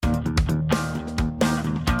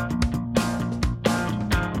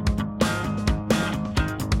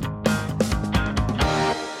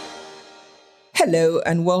Hello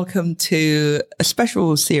and welcome to a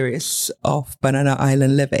special series of Banana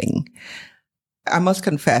Island Living. I must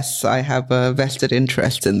confess, I have a vested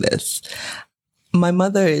interest in this. My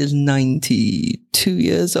mother is 92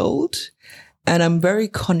 years old, and I'm very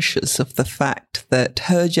conscious of the fact that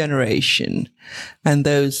her generation and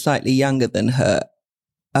those slightly younger than her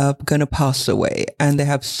are going to pass away, and they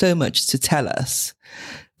have so much to tell us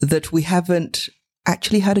that we haven't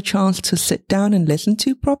actually had a chance to sit down and listen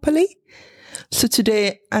to properly. So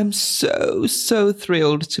today I'm so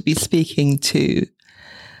thrilled to be speaking to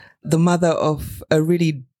the mother of a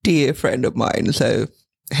really dear friend of mine. So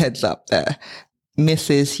heads up there,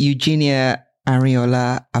 Mrs. Eugenia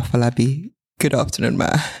Ariola Afolabi. Good afternoon, ma.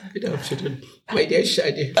 Good afternoon, my dear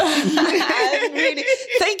Shadi.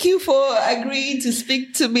 Thank you for agreeing to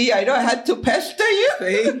speak to me. I know I had to pester you.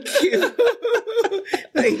 Thank you.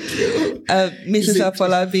 Thank you. Mrs.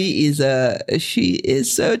 Afolabi she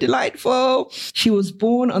is so delightful. She was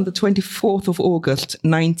born on the 24th of August,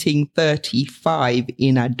 1935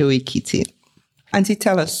 in Ado-Ekiti. Auntie,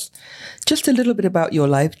 tell us just a little bit about your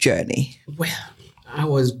life journey. Well, I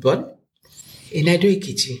was born in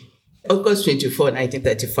Ado-Ekiti, August 24,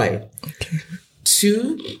 1935. Okay.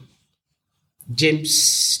 To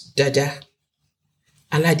James Dada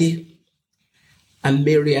Alade and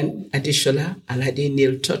Marian Adeshola Alade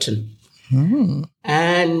Neil Totten.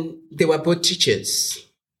 And they were both teachers.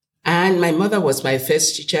 And my mother was my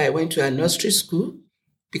first teacher. I went to a nursery school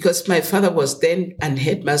because my father was then an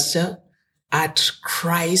headmaster at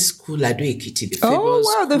Christ School, Ado-Ekiti, the famous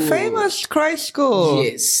school. The famous Christ School.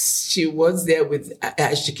 Yes, she was there with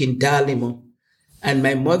Ashikin Dalimo. And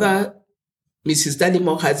my mother, Mrs.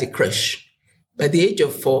 Dalimo, has a crush. By the age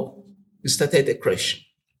of 4, we started the crush.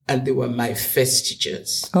 And they were my first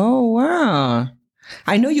teachers. Oh, wow.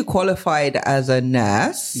 I know you qualified as a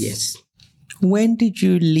nurse. Yes. When did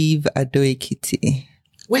you leave Ado-Ekiti?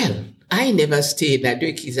 Well, I never stayed in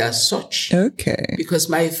Ado-Ekiti as such. Okay. Because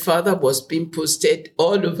my father was being posted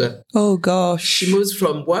all over. Oh, gosh. She moved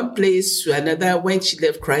from one place to another when she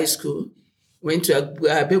left Christ School. Went to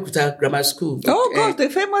Abeokuta Grammar School. Oh, God, the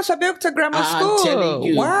famous Abeokuta Grammar School. I'm telling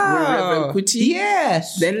you. Wow. Reverend Kuti.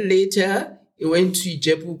 Yes. Then later, he went to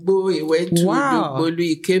Ijebu-Igbo. He went to Dogbolu.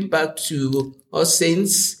 He came back to All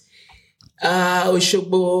Saints,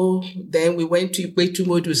 Oshogbo. Then we went to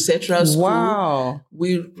Ikwetumodu Central School. Wow.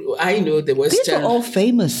 I know the Western. These are all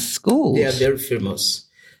famous schools. They are very famous.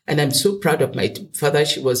 And I'm so proud of my father.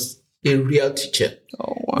 She was a real teacher.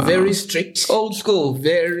 Oh, wow. Very strict. Old school.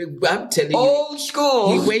 I'm telling you. Old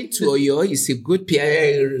school. He went to Oyo. He's a good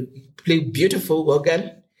pianist. He played beautiful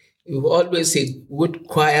organ. He was always a good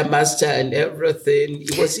choir master and everything.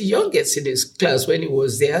 He was the youngest in his class when he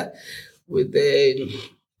was there with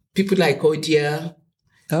people like Odia.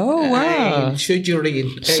 Oh, wow.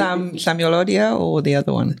 Shojuri. Samuel Odia or the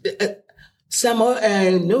other one?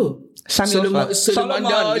 No. Solomon,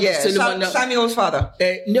 yes. Samuel's father.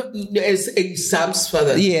 It's Sam's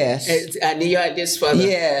father. Yes. Aniya and his father.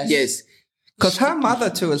 Yes. Yes. Because her mother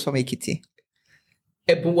too was from Ekiti.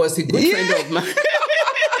 Ebu was a good friend of mine.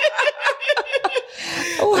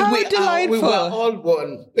 Oh, how delightful. We were all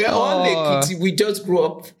one. We are all Ekiti. We just grew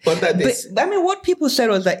up under this. But, what people said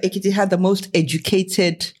was that Ekiti had the most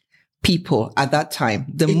educated people at that time,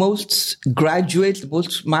 the most graduates, the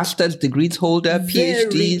most master's degrees holder,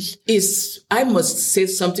 PhDs. I must say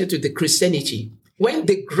something to the Christianity. When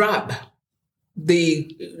they grab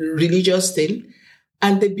the religious thing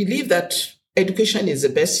and they believe that education is the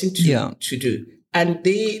best thing to do, and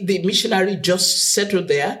the missionary just settled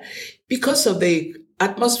there because of the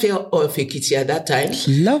atmosphere of Ekiti at that time. It's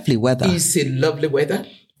lovely weather. It's a lovely weather.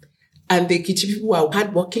 And the Ekiti people are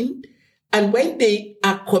hardworking. And when they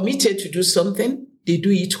are committed to do something, they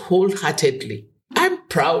do it wholeheartedly. I'm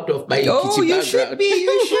proud of my Ekiti background.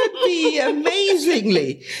 You should be,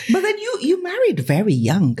 amazingly. But then you married very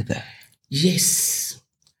young, though. Yes.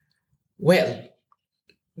 Well,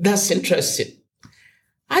 that's interesting.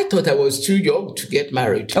 I thought I was too young to get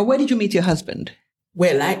married. Where did you meet your husband?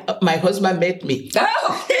 Well, my husband met me.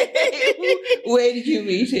 Oh. Where did you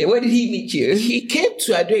meet him? Where did he meet you? He came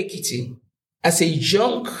to Ado-Ekiti as a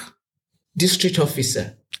young district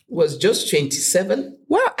officer. Was just 27.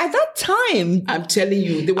 Well, at that time, I'm telling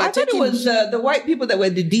you, they were I thought it was the white people that were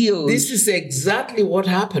the deals. This is exactly what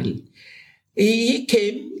happened. He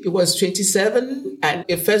came, he was 27 and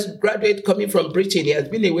a first graduate coming from Britain. He has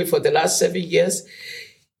been away for the last 7 years.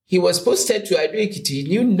 He was posted to Ado-Ekiti. He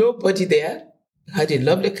knew nobody there. Had a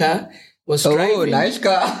lovely car. Was driving. Oh, nice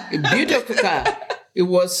car. A beautiful car. It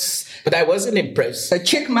was, but I wasn't impressed. A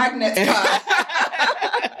chick magnet car.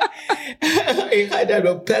 He had an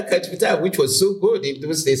Opel Kadett, which was so good in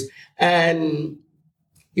those days. And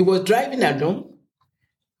he was driving along.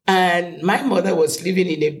 And my mother was living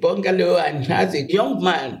in a bungalow and has a young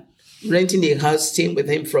man renting a house, staying with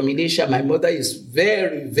him from Indonesia. My mother is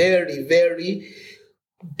very, very, very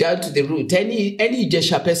down to the root. Any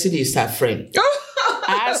Ijesha person is her friend.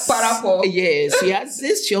 Yes,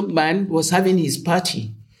 this young man was having his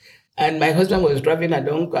party. And my husband was driving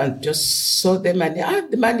along and just saw them. And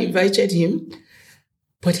the man invited him.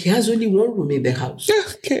 But he has only one room in the house.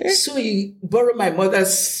 Okay. So he borrowed my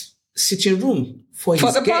mother's sitting room for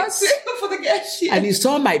his guests. For the guests. Yeah. And he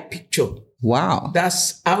saw my picture. Wow.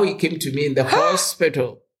 That's how he came to me in the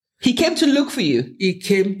hospital. He came to look for you? He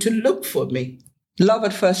came to look for me. Love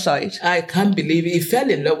at first sight. I can't believe it. He fell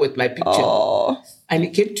in love with my picture. Oh. And he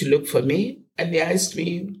came to look for me. And he asked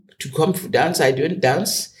me to come for dance. I don't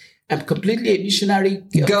dance. I'm completely a missionary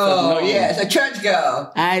girl. Yes, a church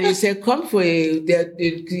girl. And he said, come for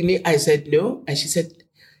I said, no. And she said,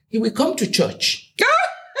 he will come to church.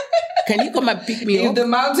 Can you come and pick me up? The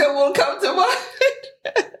mountain won't come to mind.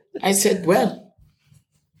 I said, well,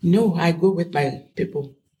 no, I go with my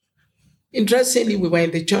people. Interestingly, we were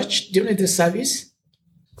in the church during the service.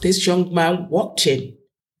 This young man walked in.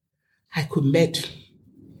 I could met.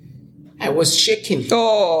 I was shaking.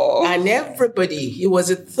 Oh. And everybody, he was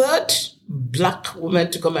the third black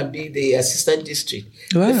woman to come and be the assistant district.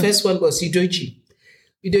 Wow. The first one was Idoji.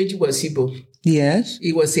 Idoji was Igbo. Yes.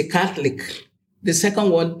 He was a Catholic. The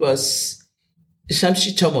second one was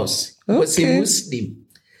Shamshi Thomas. He was a Muslim.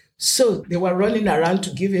 So they were running around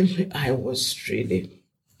to give him. I was really,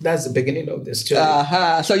 that's the beginning of the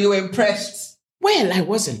story. So you were impressed? Well, I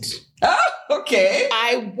wasn't. Okay.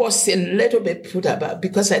 I was a little bit put about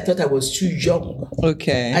because I thought I was too young.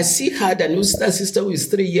 Okay. I see her, an older sister who is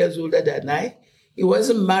 3 years older than I. He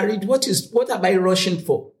wasn't married. What am I rushing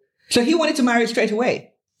for? So he wanted to marry straight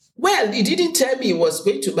away? Well, he didn't tell me he was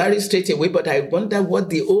going to marry straight away, but I wonder what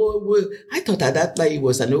the old world. I thought at that time he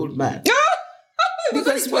was an old man.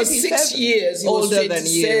 Because he was 6 years older than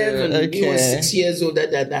you. Okay. He was 6 years older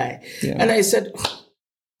than I. Yeah. And I said,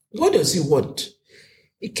 what does he want?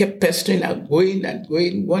 He kept pestering and going and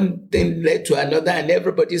going. One thing led to another, and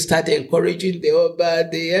everybody started encouraging the Oba.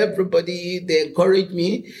 They encouraged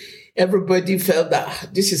me. Everybody felt that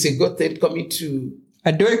this is a good thing coming to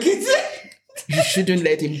Adorkit. You shouldn't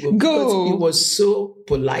let him go. Because he was so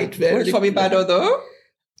polite. Was he from Ibadan though?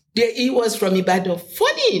 Yeah, he was from Ibadan.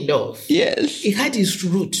 Funny enough. Yes. He had his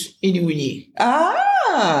root in Unyi.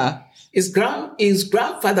 His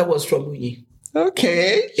grandfather was from Unyi.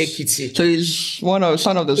 Okay. Ekiti. So he's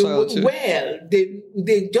son of the soil too. Well,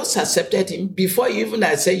 they just accepted him. Before even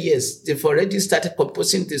I said yes, they've already started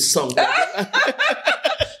composing this song.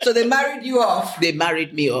 So they married you off? They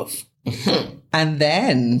married me off. And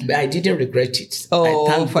then? But I didn't regret it. Oh,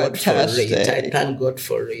 I thank fantastic. God for it. I thank God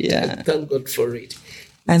for it. Yeah. I thank God for it.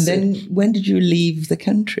 And then when did you leave the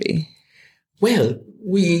country? Well,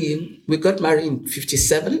 we got married in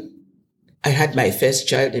 1957. I had my first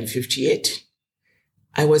child in 1958.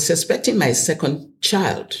 I was expecting my second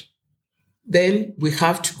child. Then we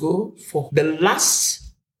have to go for the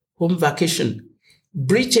last home vacation.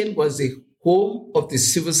 Britain was the home of the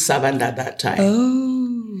civil servant at that time.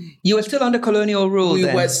 Oh. You were still under colonial rule We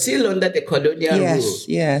then? were still under the colonial rule.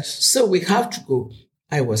 Yes. So we have to go.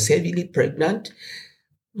 I was heavily pregnant.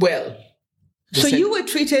 Well. So you were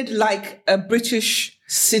treated like a British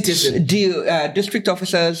citizen, district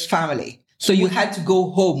officer's family. So you had to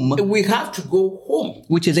go home. We have to go home.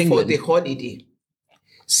 Which is England. For the holiday.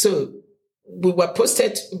 So we were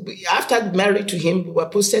posted, after married to him, we were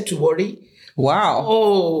posted to Warri. Wow.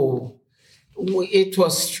 Oh, it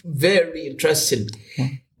was very interesting.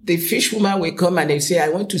 The fishwoman will come and they say, I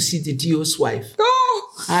want to see the DO's wife.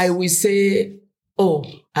 Oh. I will say, oh,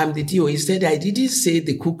 I'm the DO. He said, I didn't say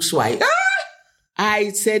the cook's wife. I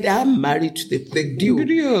said, I'm married to the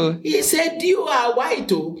DO. He said, DO are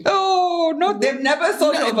white. Oh, no, they've never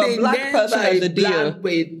thought of a black person as a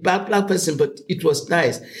DO. Black person, but it was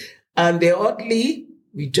nice. And oddly,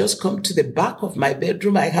 we just come to the back of my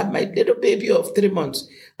bedroom. I have my little baby of 3 months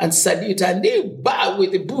and salute, and they bow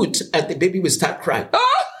with the boot, and the baby will start crying.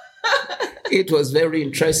 Oh! It was very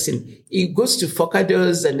interesting. He goes to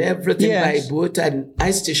Focados and everything by boat, and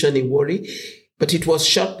I stationed in Warri, but it was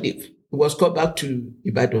short-lived. He was called back to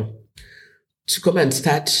Ibadan to come and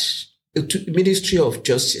start the Ministry of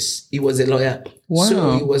Justice. He was a lawyer. Wow.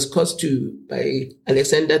 So he was caused by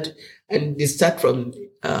Alexander, and they start from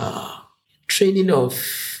training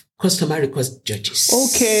of customary court judges.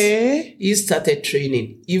 Okay. He started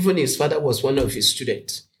training. Even his father was one of his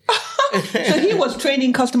students. So he was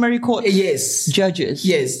training customary court Yes. judges.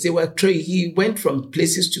 Yes, they were he went from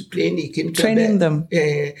places to plane. He came to Training them.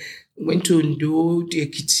 Went to Ndo,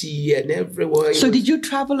 Ekiti, and everywhere. So did you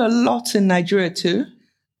travel a lot in Nigeria too?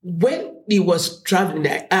 When he was traveling,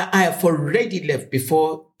 I have already left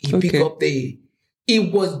before he picked up the. He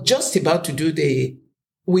was just about to do the.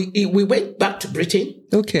 We went back to Britain.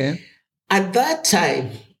 Okay. At that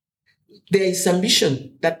time, there is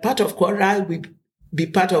ambition that part of Kwara will be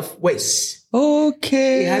part of West.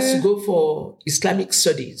 Okay. He has to go for Islamic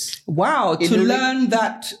studies. Wow, to learn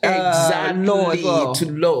that exactly, law as well.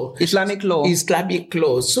 To law. Islamic law. Islamic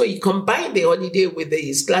law. So he combined the holiday with the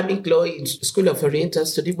Islamic law in School of Oriental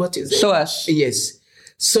Study. What is it? SOAS. Yes.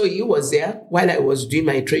 So he was there while I was doing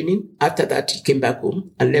my training. After that, he came back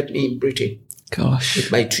home and left me in Britain. Gosh.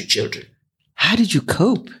 With my 2 children. How did you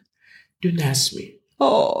cope? Don't ask me.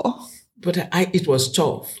 Oh. But it was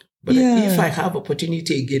tough. But if I have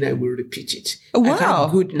opportunity again, I will repeat it. Wow. I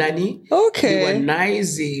had good nanny. Okay. They were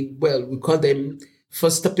nice. We call them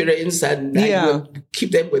foster parents, and I will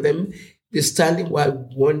keep them with them. The styling were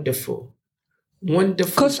wonderful.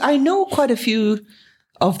 Wonderful. Because I know quite a few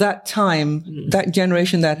of that time, that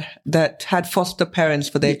generation that had foster parents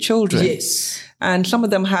for their children. Yes. And some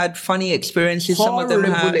of them had funny experiences. Horrible some of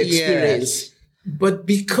them had experience. Yes. But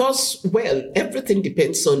because, everything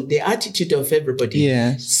depends on the attitude of everybody.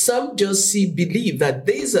 Yes. Some just believe that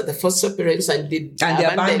these are the foster parents and they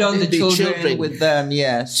abandon the children with them.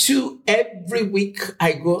 Yes. So every week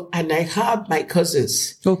I go and I have my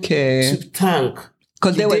cousins. Okay. To thank.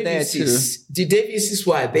 Because they were there too. The Davises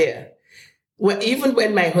were there. Well, even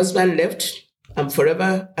when my husband left, I'm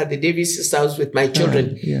forever at the Davises house with my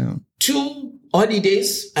children. 2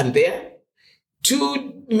 holidays, I'm there.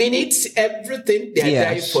 2 minutes, everything, they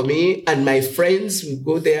are there for me, and my friends will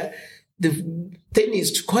go there. The thing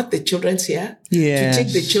is to cut the children's hair, to take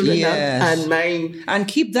the children out, and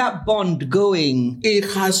keep that bond going. It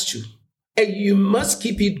has to. And you must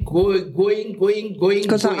keep it going.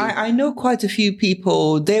 Because I know quite a few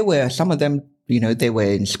people, some of them, they were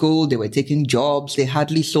in school, they were taking jobs, they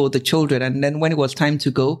hardly saw the children. And then when it was time to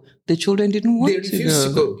go, the children didn't want to go. They refused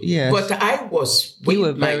to go. Yes. But I was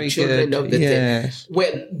with my children of the day.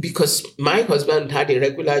 Well, because my husband had a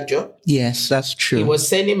regular job. Yes, that's true. He was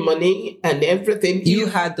sending money and everything. You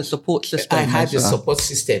had the support system. I had the support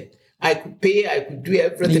system. I could pay, I could do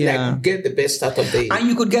everything. I could get the best out of And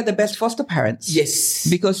you could get the best foster parents. Yes.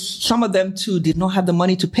 Because some of them too did not have the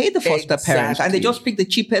money to pay the foster parents. And they just picked the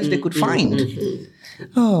cheapest they could find.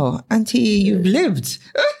 Oh, Auntie, you've lived.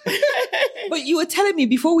 But you were telling me,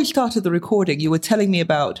 before we started the recording, you were telling me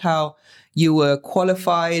about how you were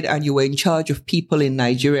qualified and you were in charge of people in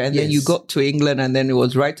Nigeria, and then you got to England, and then it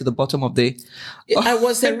was right to the bottom of the... I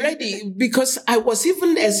was ready because I was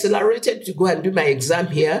even accelerated to go and do my exam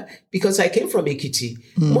here because I came from Ekiti.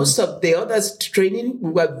 Most of the others training,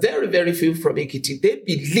 we were very, very few from Ekiti. They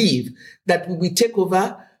believe that we will take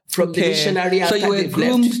over from the missionary after they've left. So you were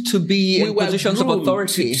groomed to be in positions of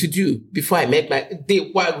authority. To do before I met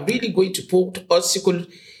they were really going to put obstacle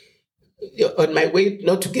on my way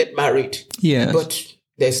not to get married. Yes. But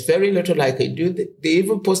there's very little I can do. They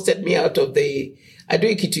even posted me out of the Ado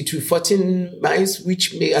Ekiti to 14 miles,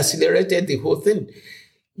 which accelerated the whole thing.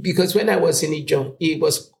 Because when I was in Ijon, it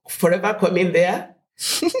was forever coming there.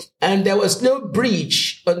 And there was no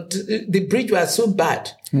bridge. The bridge was so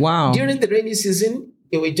bad. Wow. During the rainy season,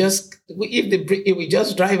 it would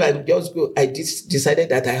just drive and just go. I decided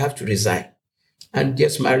that I have to resign and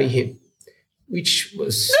just marry him, which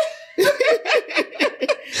was...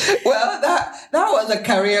 Well, that was a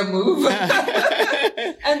career move.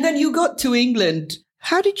 And then you got to England.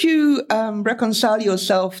 How did you reconcile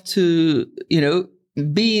yourself to,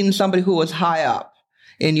 being somebody who was high up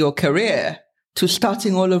in your career to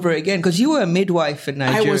starting all over again? Because you were a midwife in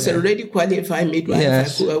Nigeria. I was already qualified midwife.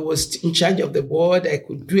 Yes. I was in charge of the ward. I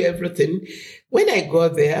could do everything. When I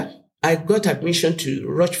got there, I got admission to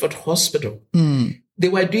Rochford Hospital. They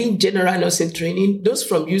were doing general nursing training. Those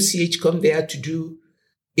from UCH come there to do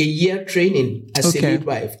a year training as a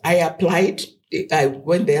midwife. I applied. I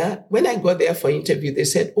went there. When I got there for interview, they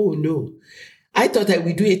said, oh, no. I thought I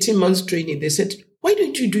would do 18 months training. They said, why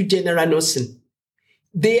don't you do general nursing?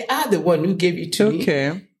 They are the one who gave it to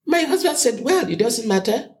me. My husband said, well, it doesn't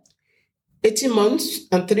matter. 18 months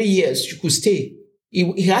and 3 years, you could stay.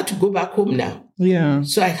 He had to go back home now. Yeah.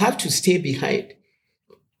 So I have to stay behind.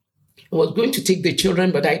 I was going to take the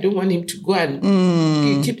children, but I don't want him to go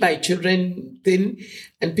and keep my children thin.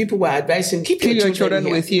 And people were advising, keep your children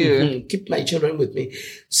with you. Keep my children with me.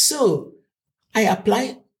 So I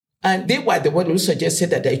applied, and they were the one who suggested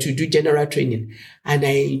that I should do general training. And I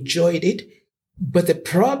enjoyed it. But the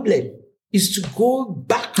problem is to go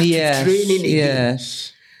back to Yes. training again.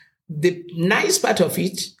 Yes. The nice part of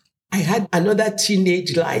it, I had another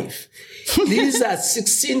teenage life. These are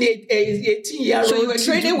 16, 18-year-olds. So you were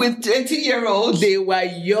training with 20-year-olds? They were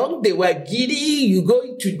young, they were giddy. You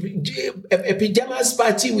go to a pajamas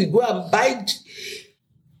party, we go and buy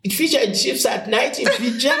fish and chips at night in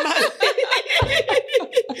pajamas.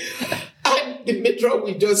 And the matron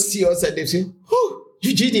will just see us and they say, oh,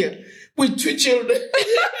 Eugenia, with 2 children.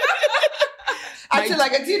 Acting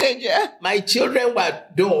like a teenager. My children were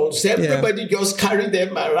dolls. Everybody just carried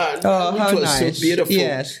them around. Oh, which how was nice. so beautiful.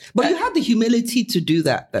 Yes. But you had the humility to do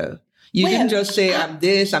that, though. You didn't just say, I'm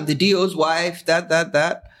this, I'm the DO's wife, that.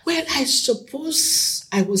 Well, I suppose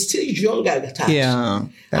I was still young at the time. Yeah.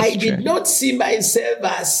 I did not see myself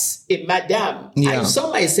as a madam. Yeah. I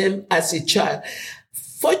saw myself as a child.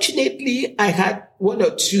 Fortunately, I had 1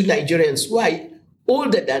 or 2 Nigerians who are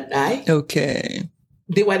older than I. Okay.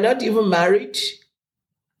 They were not even married.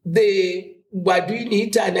 They were doing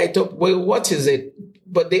it, and I thought, well, what is it?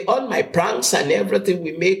 But they on my pranks and everything.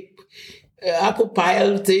 We make apple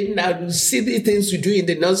pie thing. Now you see the things we do in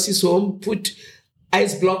the nurses' home, put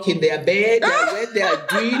ice block in their bed, and when they are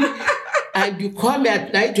doing, and you come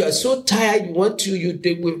at night, you are so tired, you want to,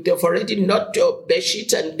 they've already knocked your bed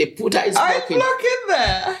sheet and they put ice block in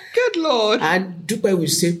there. Good Lord. And Dubai will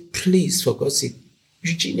say, please, for God's sake,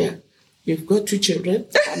 Eugenia, you've got 2 children.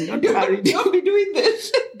 I'm not married. Don't be doing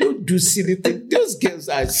this. Don't do silly things. Those girls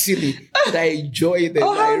are silly, but I enjoy them.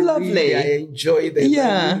 Oh, how lovely. I enjoy them.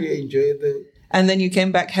 Yeah. I really enjoy them. And then you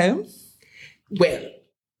came back home? Well,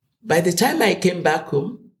 by the time I came back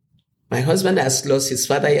home, my husband has lost his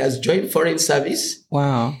father. He has joined foreign service.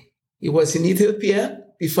 Wow. He was in Ethiopia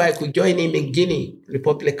before I could join him in Guinea,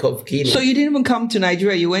 Republic of Guinea. So you didn't even come to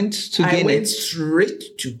Nigeria. You went to Guinea? I went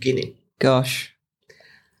straight to Guinea. Gosh.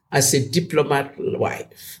 As a diplomat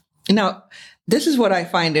wife. Now, this is what I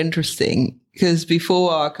find interesting, because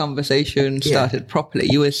before our conversation started properly,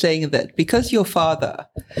 you were saying that because your father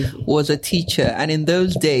was a teacher, and in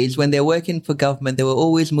those days when they're working for government, they were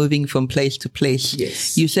always moving from place to place.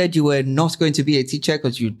 Yes. You said you were not going to be a teacher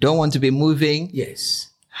because you don't want to be moving.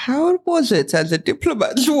 Yes. How was it as a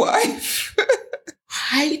diplomat's wife?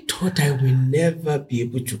 I thought I will never be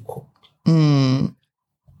able to cook. Mm.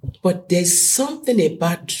 But there's something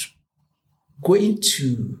about going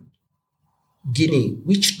to Guinea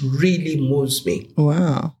which really moves me.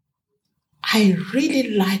 Wow. I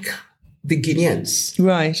really like the Guineans.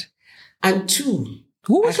 Right. And 2,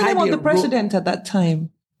 who was the name of the president at that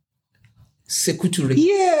time? Sekou Touré.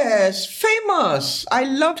 Yes, famous. I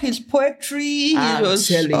loved his poetry.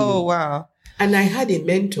 Telling you. Wow. And I had a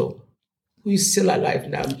mentor who is still alive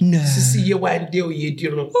now. No. Sisi Yewande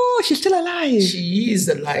Oyediro. Oh, she's still alive. She is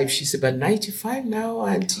alive. She's about 95 now,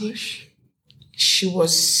 auntie. She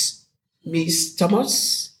was Miss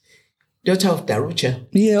Thomas, daughter of Darucha.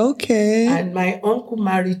 Yeah, okay. And my uncle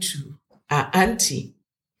married to our auntie.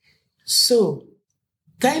 So,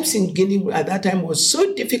 times in Guinea at that time was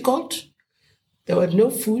so difficult. There was no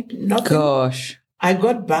food, nothing. Gosh. I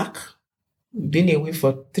got back, been away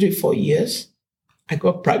for 3-4 years. I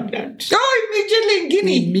got pregnant. Oh, immediately in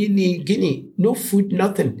Guinea. In Guinea. No food,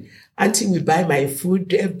 nothing. Auntie will buy my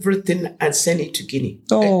food, everything, and send it to Guinea.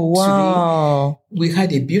 Oh, wow. We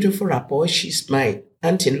had a beautiful rapport. She's my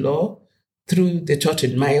aunt-in-law through the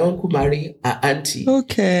Totten. My uncle married our auntie.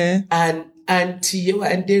 Okay. And auntie,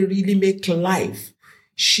 and they really make life.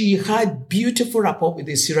 She had beautiful rapport with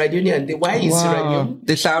the Sierra Leonean. The wife in Sierra Leone.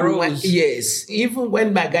 The Saros. Yes. Even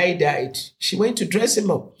when my guy died, she went to dress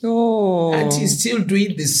him up. Oh. And she's still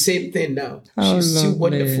doing the same thing now. How She's still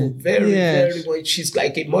lovely. wonderful. Very, very well. She's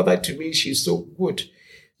like a mother to me. She's so good.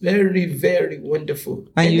 Very, very wonderful.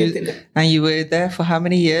 And you were there for how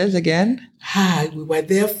many years again? We were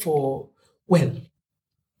there for,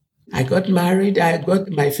 I got married. I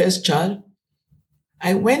got my first child.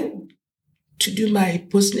 I went to do my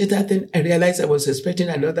postnatal thing. I realized I was expecting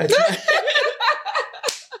another child.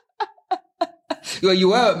 Well, you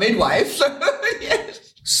were a midwife.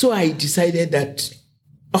 Yes. So I decided that,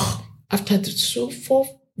 after 4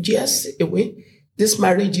 years away, this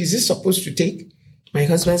marriage, is this supposed to take? My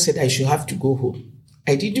husband said I should have to go home.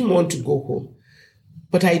 I didn't want to go home.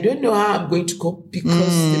 But I don't know how I'm going to cope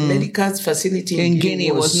because the medical facility in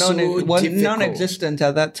Guinea was non-existent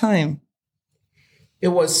at that time. It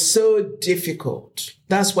was so difficult.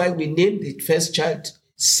 That's why we named the first child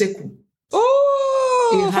Sekou.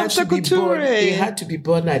 Oh, He had to be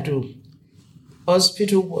born at home.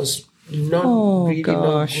 Hospital was not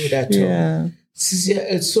good at all.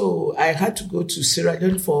 So I had to go to Sierra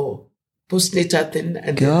Leone for postnatal thing,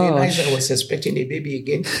 and then realized I was expecting a baby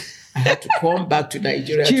again. I had to come back to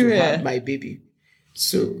Nigeria to have my baby.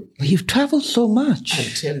 So you've traveled so much.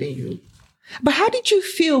 I'm telling you. But how did you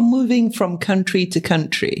feel moving from country to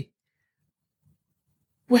country?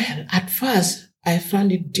 Well, at first, I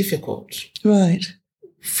found it difficult. Right.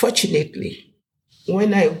 Fortunately,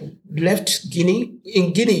 when I left Guinea,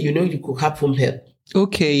 in Guinea, you could have home help.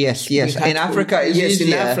 Okay, yes. In Africa, it's easier. Yes,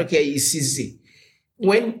 in Africa, it's easy.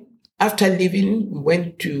 When, after leaving,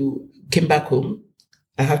 came back home,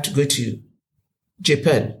 I had to go to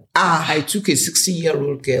Japan. I took a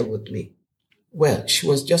 16-year-old girl with me. Well, she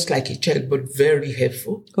was just like a child, but very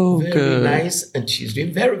helpful. Very good. Nice. And she's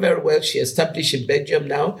doing very, very well. She established in Belgium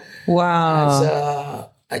now.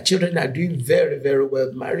 Wow. Our children are doing very, very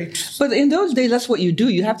well, married. But in those days, that's what you do.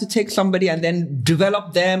 You have to take somebody and then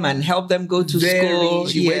develop them and help them go to school.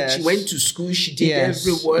 She went to school. She did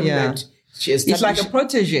everyone. And she established. It's like a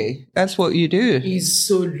protege. That's what you do. He's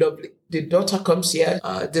so lovely. The daughter comes here.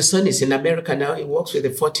 The son is in America now. He works with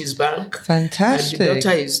the Fortis Bank. Fantastic. And the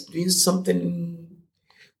daughter is doing something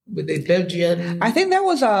with the Belgian. I think that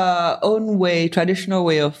was our own traditional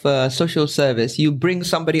way of social service. You bring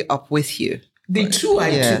somebody up with you. The two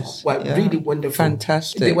I took were really wonderful.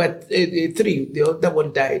 Fantastic. They were three. The other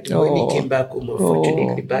one died when he came back home,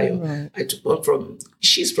 unfortunately. Right. I took one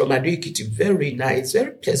she's from Ado-Ekiti. Very nice,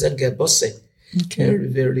 very pleasant girl, Bosse. Okay. Very,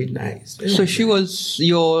 very nice. She was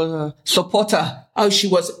your supporter? Oh, she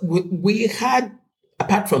was. We had,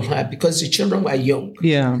 apart from her, because the children were young.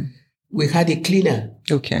 Yeah. We had a cleaner.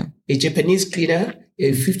 Okay. A Japanese cleaner,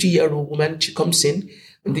 a 50-year-old woman. She comes in.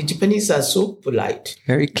 And the Japanese are so polite.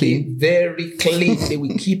 Very clean. Very clean. They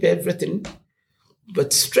will keep everything.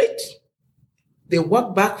 But straight. They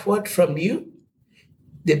walk backward from you.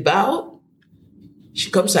 They bow.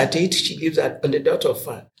 She comes at 8. She leaves on the dot of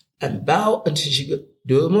her. And bow until she goes,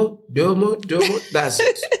 domo, domo, domo. That's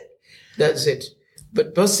it. That's it.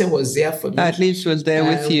 But Bosse was there for me. At least was there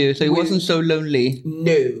with you. So it wasn't so lonely.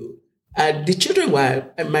 No. And the children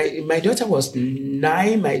were, my daughter was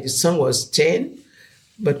 9. My son was 10.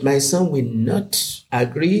 But my son will not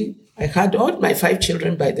agree. I had all my 5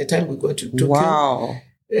 children by the time we got to Tokyo. Wow.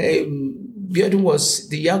 Biodun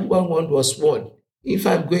the young one was 1. If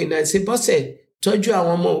I'm going, I say, Bosse, told you I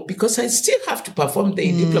want more, because I still have to perform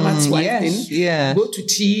the diplomat's wife thing. Yes. Go to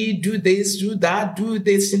tea, do this, do that, do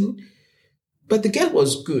this. But the girl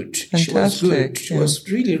was good. Fantastic. She was good. She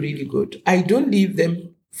was really, really good. I don't leave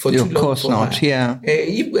them for too long. Of course not, her.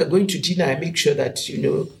 If we're going to dinner, I make sure that,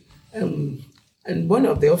 and one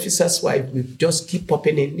of the officers' wife will just keep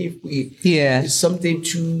popping in if it's something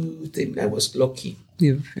too thin. I was lucky.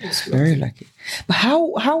 You're very lucky. But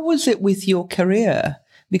how was it with your career?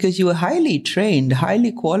 Because you were highly trained,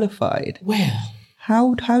 highly qualified. Well,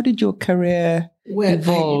 how did your career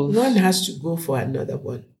evolve? One has to go for another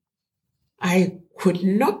one. I could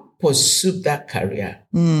not pursue that career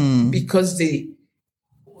because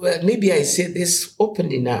maybe I say this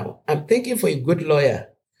openly now. I'm thinking for a good lawyer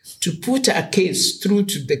to put a case through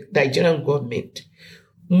to the Nigerian government.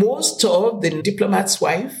 Most of the diplomat's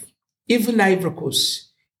wife, even Ivory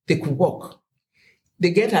Coast, they could work. They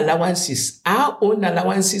get allowances. Our own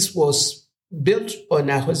allowances was built on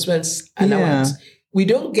our husband's allowance. Yeah. We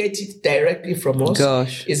don't get it directly from us.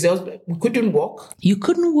 Gosh. We couldn't work. You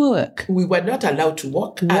couldn't work? We were not allowed to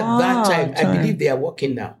work at that time. I believe they are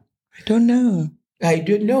working now. I don't know. I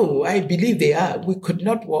don't know. I believe they are. We could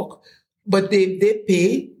not work. But they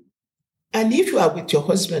pay. And if you are with your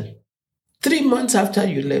husband, 3 months after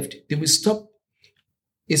you left, they will stop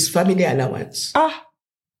his family allowance.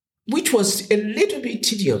 Which was a little bit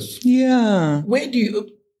tedious. Yeah.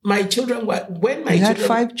 My children were, had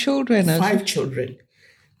 5 children. 5 children.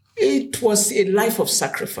 It was a life of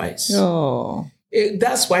sacrifice. Oh.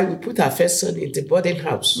 That's why we put our first son in the boarding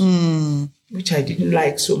house, which I didn't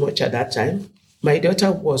like so much at that time. My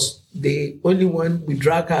daughter was the only one. We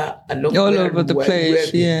drag her along all over the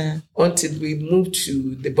place, until we moved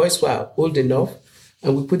to, the boys were old enough,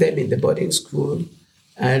 and we put them in the boarding school.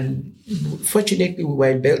 And fortunately, we were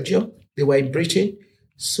in Belgium. They were in Britain.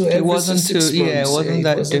 So it wasn't it wasn't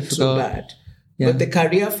that difficult. So bad. Yeah. But the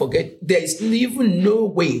career, there is even no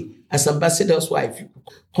way as ambassador's wife,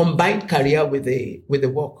 combine career with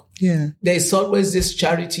the work. Yeah. There is always this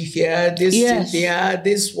charity here, this thing there,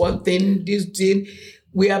 this one thing, this thing.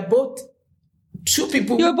 We are both 2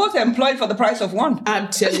 people. You're both employed for the price of one. I'm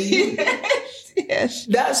telling you. Yes.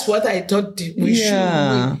 That's what I thought we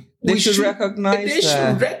should. They should recognize that. They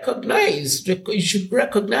should recognize. You should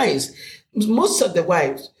recognize. Most of the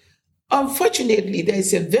wives, unfortunately, there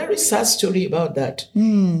is a very sad story about that.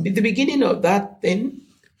 At the beginning of that thing,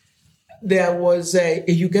 there was a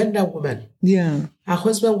Uganda woman. Yeah. Her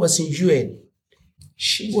husband was in UN.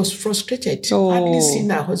 She was frustrated, Oh. hardly seeing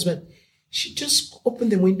her husband. She just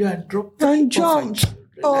opened the window and dropped And three of her jumped. children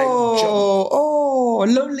and Oh,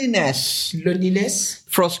 loneliness, jumped. Loneliness,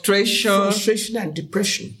 frustration. and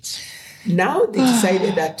depression. Now they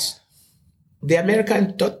decided that the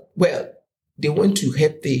American thought, well, they want to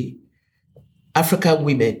help the African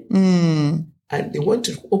women. And they want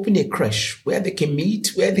to open a creche where they can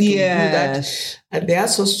meet, where they can do that. And they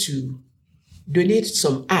asked us to donate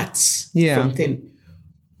some arts. Something.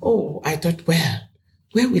 Oh, I thought, well,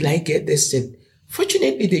 where will I get this thing?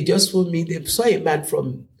 Fortunately, they just told me they saw a man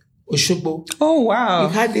from Oshogbo. Oh, wow.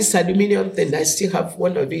 He had this aluminium thing. I still have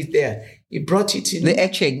one of it there. He brought it in. The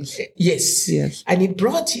etchings. Yes. Yes. And he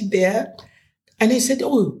brought it there. And I said,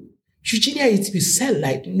 oh, Eugenia, it will sell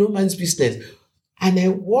like no man's business. And I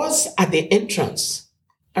was at the entrance,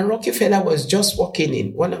 and Rockefeller was just walking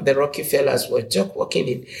in. One of the Rockefellers was just walking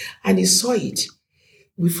in, and he saw it.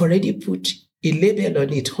 We've already put a label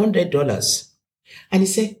on it, $100. And he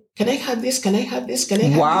said, can I have this? Can I have this? Can I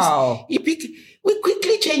have Wow. this? We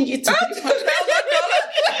quickly changed it to $300.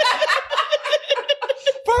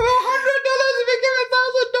 From $100, it became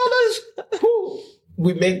 $1,000.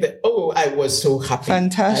 We made I was so happy.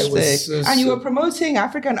 Fantastic. And you were promoting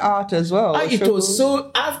African art as well. It was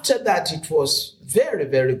so, after that, it was very,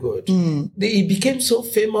 very good. It became so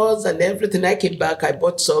famous and everything. I came back, I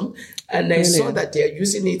bought some, and I saw that they are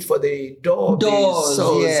using it for the doors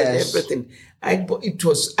and everything. I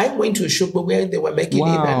went to Oshogbo where they were making it.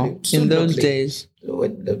 And so in those lovely. days. It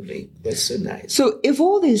was lovely. It was so nice. So if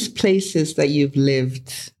all these places that you've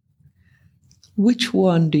lived, which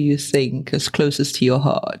one do you think is closest to your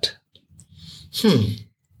heart?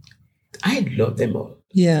 I love them all.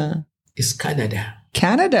 Yeah. It's Canada.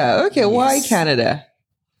 Canada. Okay. Yes. Why Canada?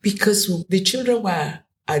 Because the children were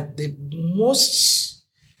at the most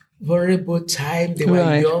vulnerable time. They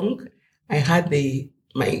were young. I had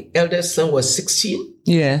my eldest son was 16.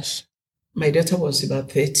 Yes. My daughter was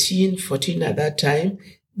about 13, 14 at that time.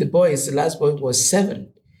 The last boy was 7.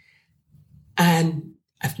 And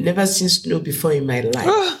I've never seen snow before in my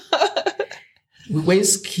life. We went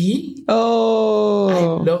skiing. Oh. I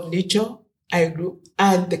love nature.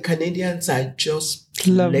 And the Canadians are just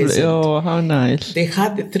lovely. Pleasant. Oh, how nice. They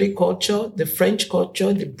have the 3 culture, the French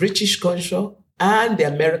culture, the British culture, and the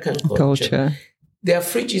American culture. Their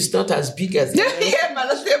fridge is not as big as man,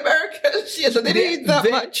 that's the Americans. Yeah, so they didn't eat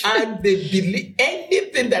that much. And they believe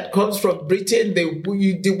anything that comes from Britain,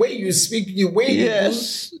 the way you speak, the way you do,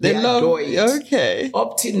 they adore it. Okay.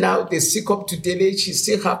 Up till now, they stick up to Dele. She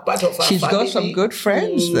still have part of her family. She's got some good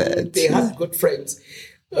friends there. They have good friends.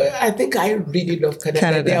 I think I really love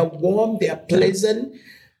Canada. They are warm. They are pleasant.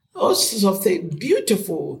 All sorts of things.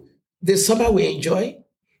 Beautiful. The summer we enjoy.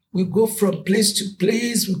 We go from place to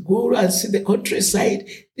place. We go and see the countryside.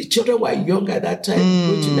 The children were young at that time.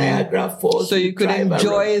 We go to Niagara Falls. So you could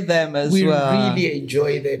enjoy them as well. We really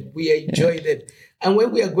enjoy them. We enjoy them. And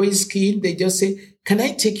when we are going skiing, they just say, can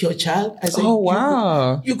I take your child? I said, oh,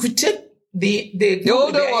 wow. You could take the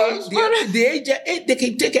older ones. The age, they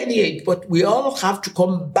can take any age, but we all have to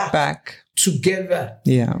come back together.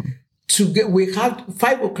 Yeah. We have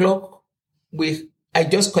 5:00. I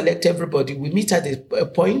just collect everybody. We meet at a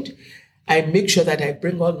point. I make sure that I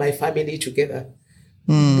bring all my family together.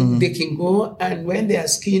 They can go, and when they are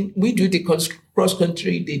skiing, we do the cross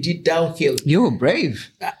country. They did downhill. You're brave.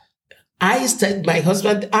 My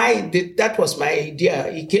husband, that was my idea.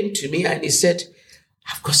 He came to me and he said,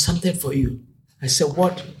 I've got something for you. I said,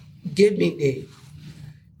 what? He gave me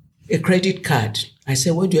a credit card. I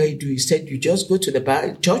said, what do I do? He said, you just go to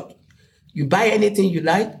the church, you buy anything you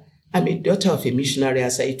like. I'm a daughter of a missionary,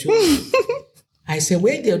 as I told you. I said,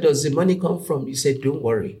 where does the money come from? He said, don't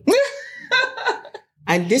worry.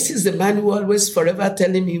 And this is the man who always forever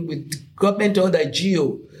telling me with government order,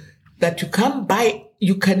 GO, that you can't buy,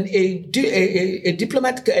 you can, a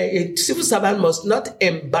diplomat, a civil servant must not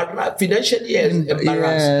financially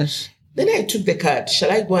embarrass. Yes. Then I took the card.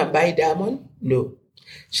 Shall I go and buy diamond? No.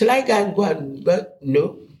 Shall I go and buy?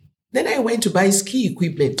 No. Then I went to buy ski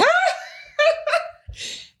equipment.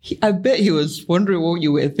 I bet he was wondering what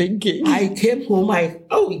you were thinking. I came home.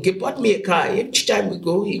 He bought me a car. Each time we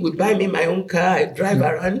go, he would buy me my own car. I drive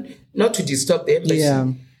around, not to disturb the embassy.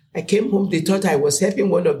 Yeah. I came home. They thought I was helping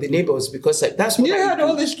one of the neighbors because that's what you had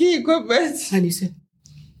all the ski equipment. And he said,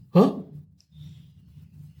 huh?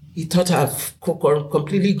 He thought I've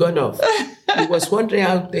completely gone off. He was wondering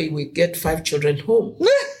how they would get 5 children home.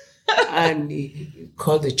 And he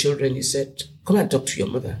called the children. He said, come and talk to your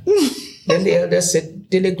mother. Then the elder said,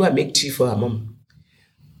 Dele, go and make tea for her mom.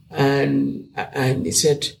 And he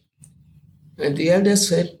said, and the elder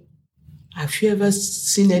said, have you ever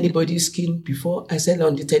seen anybody's skin before? I said,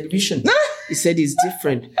 on the television. He said, it's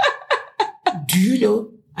different. Do you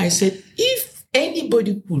know? I said, if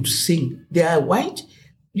anybody could sing, they are white,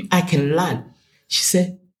 I can learn. She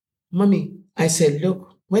said, Mommy, I said,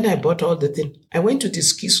 look, when I bought all the thing, I went to the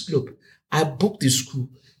skis club. I booked the school.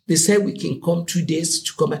 They said we can come 2 days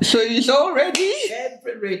to come. So it's all ready?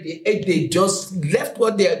 Every ready. And they just left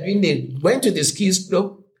what they are doing. They went to the skis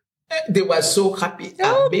club. They were so happy.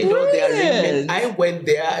 I made all their arrangements. I went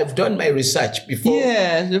there. I've done my research before.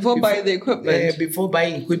 Yes, before buying the equipment. Before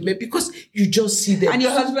buying equipment, because you just see them. And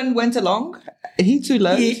your husband went along? He too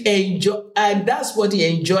learned? He enjoyed, and that's what he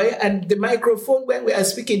enjoyed. And the microphone, when we are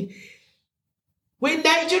speaking, when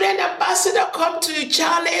Nigerian ambassador come to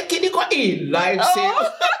Charlie, can you go in? Live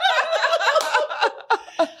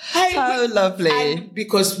How lovely. And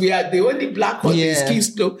because we are the only black on the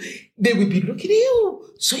skis club, they will be looking at you.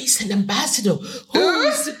 So he's an ambassador. Who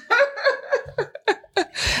is...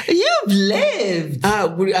 You've lived.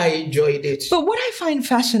 I enjoyed it. But what I find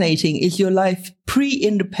fascinating is your life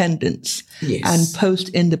pre-independence and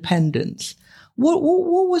post-independence. What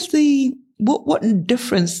was what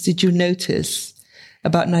difference did you notice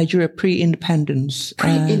about Nigeria pre-independence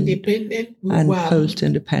and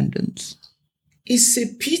post-independence? It's a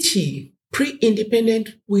pity. Pre-independent,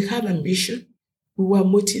 we have ambition. We were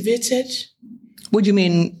motivated. What do you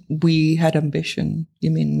mean we had ambition?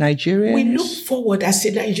 You mean Nigerians? We look forward as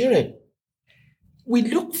a Nigerian. We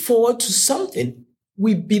look forward to something.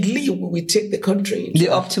 We believe we will take the country. The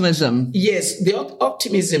optimism. Yes, the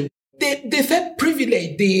optimism. They felt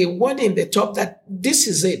privileged. They were in the top that this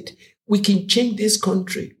is it. We can change this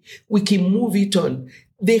country. We can move it on.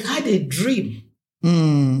 They had a dream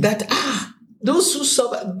that, those who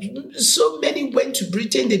suffered, so many went to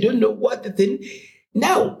Britain, they don't know what the thing.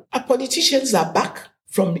 Now, our politicians are back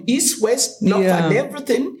from east, west, north, and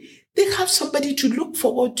everything. They have somebody to look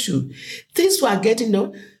forward to. Things were getting,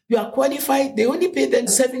 you are qualified, they only pay them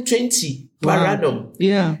 $720 per annum.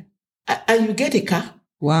 Yeah. And you get a car.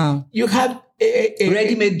 Wow. You have a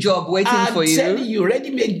ready-made job waiting for you. I'm telling you,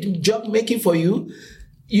 ready-made job making for you.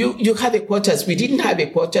 You have a quarters. We didn't have a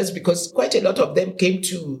quarters because quite a lot of them came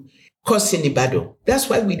to Kos in Ibadan. That's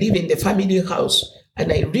why we live in the family house.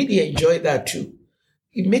 And I really enjoy that too.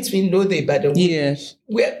 It makes me know the Ibadan. Yes.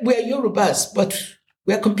 We're Yorubas, but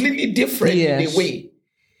we're completely different in a way.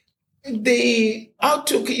 The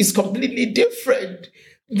outlook is completely different.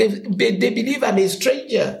 They believe I'm a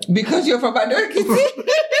stranger. Because you're from Adokiti?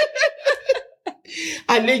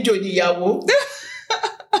 Alejo niyawo.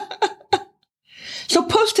 So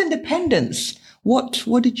post-independence, what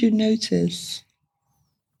did you notice?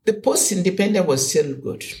 The post-independence was still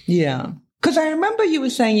good. Yeah. Because I remember you were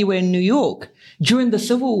saying you were in New York during the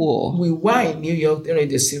Civil War. We were in New York during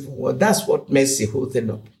the Civil War. That's what messed the whole thing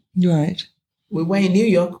up. Right. We were in New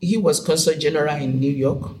York. He was Consul General in New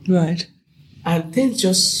York. Right. And things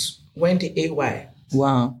just went AY.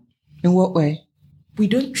 Wow. In what way? We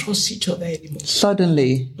don't trust each other anymore.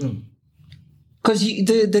 Suddenly. Because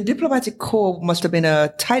the diplomatic corps must have been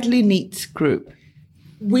a tightly knit group.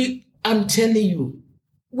 I'm telling you,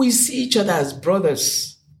 we see each other as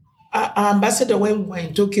brothers. Our ambassador when we were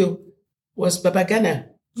in Tokyo was Babagana.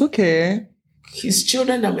 Okay. His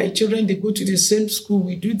children and my children, they go to the same school.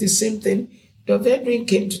 We do the same thing. Dov Edwin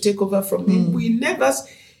came to take over from him. We never,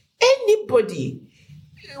 anybody.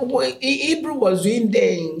 Hebrew was doing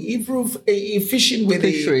Hebrew fishing with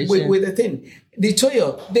the thing. The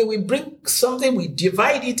toyo, they will bring something, we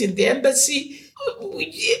divide it in the embassy.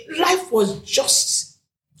 Life was just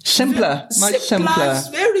simpler, much simpler.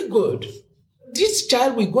 Very good. This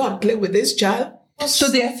child, we go and play with this child. So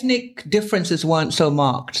the ethnic differences weren't so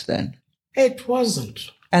marked then? It wasn't.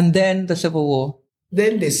 And then the Civil War?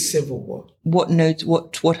 Then the Civil War.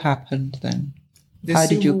 What happened then? How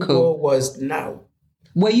did you cope? The Civil War was now.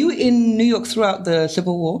 Were you in New York throughout the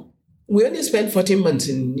Civil War? We only spent 14 months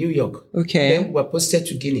in New York. Okay. Then we were posted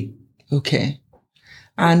to Guinea. Okay.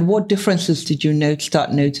 And what differences did you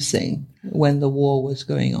start noticing when the war was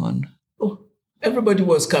going on? Oh, everybody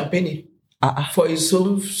was campaigning for his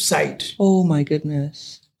own side. Oh, my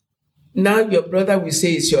goodness. Now your brother will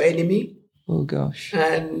say is your enemy. Oh, gosh.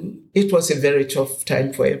 And it was a very tough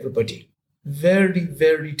time for everybody. Very,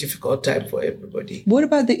 very difficult time for everybody. What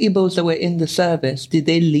about the Igbos that were in the service? Did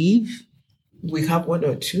they leave? We have one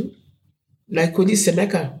or two. Like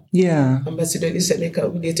Olusemeka. Yeah. Ambassador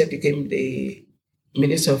Olusemeka, who later became the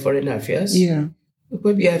Minister of Foreign Affairs. Yeah.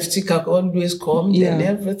 Because we have Sikak always come and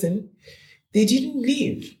everything. They didn't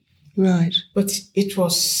leave. Right. But it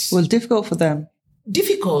was difficult for them.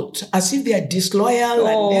 Difficult, as if they are disloyal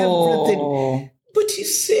and everything. But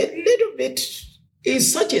it's a little bit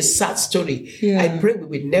It's such a sad story. Yeah. I pray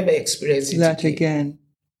we will never experience it that again.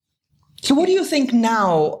 So what do you think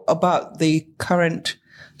now about the current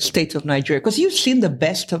state of Nigeria? Because you've seen the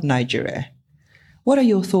best of Nigeria. What are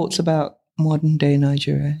your thoughts about modern day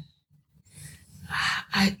Nigeria?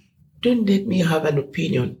 Don't let me have an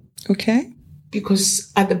opinion. Okay.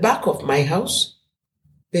 Because at the back of my house,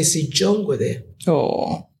 there's a jungle there.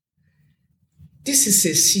 Oh. This is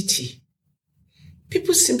a city.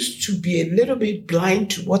 People seem to be a little bit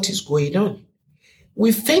blind to what is going on.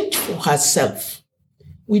 We fend for ourselves.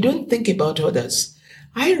 We don't think about others.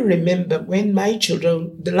 I remember when my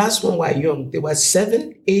children, the last one were young, they were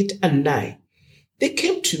 7, 8, and 9. They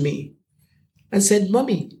came to me and said,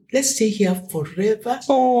 Mommy, let's stay here forever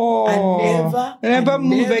and never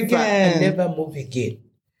move again.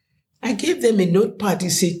 I gave them a notepad.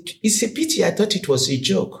 It's a pity. I thought it was a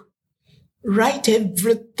joke. Write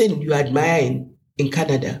everything you admire in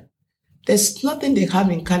Canada. There's nothing they have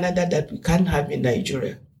in Canada that we can't have in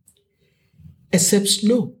Nigeria, except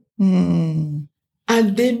snow. And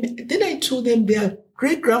then I told them their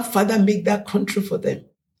great-grandfather made that country for them.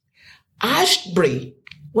 Ashbury,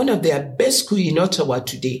 one of their best schools in Ottawa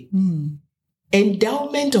today.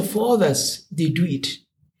 Endowment of others, they do it.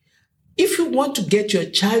 If you want to get your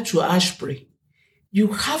child to Ashbury, you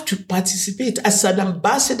have to participate as an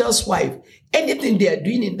ambassador's wife. Anything they are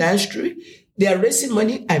doing in the Ashbury, they are raising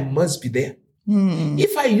money, I must be there.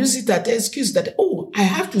 If I use it as an excuse that, I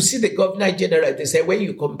have to see the Governor General, they say, when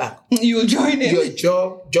you come back, you'll join him. Your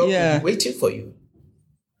job will be waiting for you.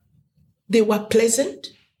 They were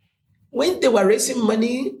pleasant. When they were raising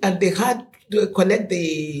money and they had to collect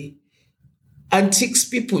the antiques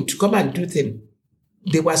people to come and do things,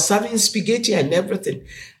 they were serving spaghetti and everything.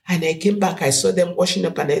 And I came back, I saw them washing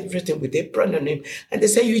up and everything with apron on him. And they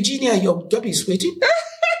said, Eugenia, your job is waiting.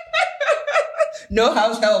 No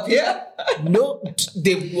house help here? No,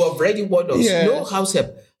 they were already warned us. Yeah. No house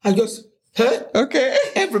help. I just, Okay.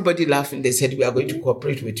 Everybody laughing. They said, we are going to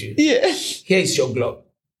cooperate with you. Yes. Here is your glove.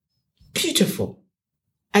 Beautiful.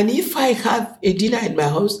 And if I have a dinner in my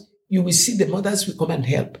house, you will see the mothers will come and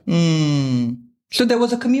help. So there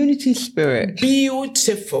was a community spirit.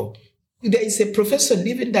 Beautiful. There is a professor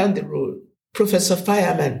living down the road, Professor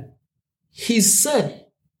Fireman. His son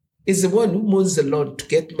is the one who mows the lawn to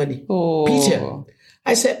get money. Oh. Peter.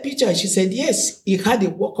 I said, Peter. She said, yes. He had a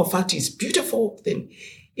work of art. It's beautiful thing.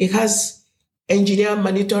 It has engineer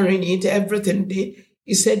monitoring it, everything.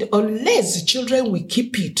 He said, unless the children will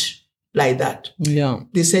keep it like that. Yeah.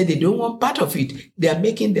 They said they don't want part of it. They are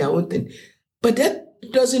making their own thing. But that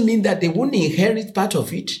doesn't mean that they won't inherit part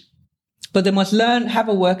of it. But they must have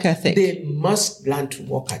a work ethic. They must learn to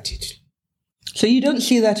work at it. So you don't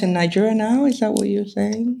see that in Nigeria now? Is that what you're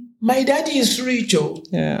saying? My daddy is rich, oh.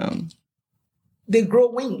 Yeah. They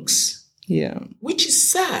grow wings. Yeah. Which is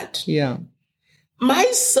sad. Yeah. My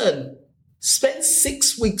son spent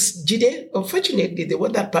 6 weeks, Jide, unfortunately, the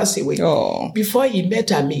one that passed away, before he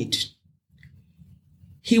met a maid.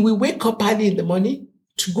 He will wake up early in the morning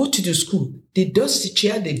to go to the school. They dust the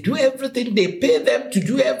chair, they do everything, they pay them to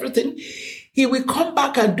do everything. He will come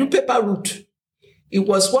back and do paper route. He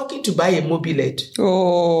was working to buy a mobilette.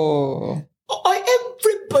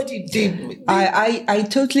 Everybody did. I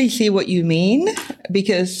totally see what you mean,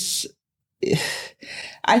 because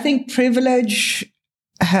I think privilege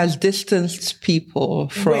has distanced people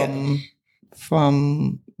from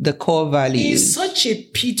the core values. It's such a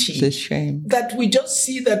pity. It's a shame that we just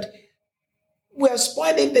see that we are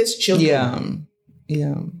spoiling these children.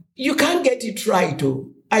 Yeah. You can't get it right, though.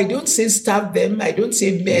 I don't say starve them. I don't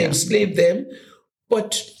say enslave them,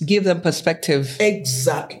 but give them perspective.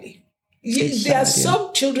 Exactly. There are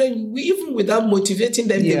some children, even without motivating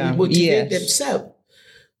them, they will motivate themselves.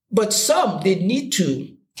 But some, they need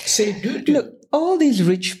to say, Look, all these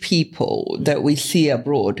rich people that we see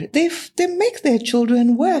abroad, they make their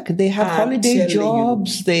children work. They have holiday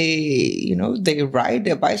jobs. They ride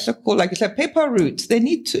their bicycle, like you said, paper routes.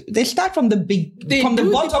 They start from the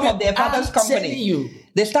bottom of their father's company.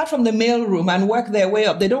 They start from the mail room and work their way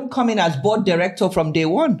up. They don't come in as board director from day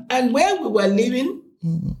one. And where we were living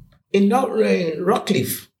in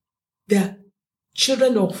Rockcliffe, there are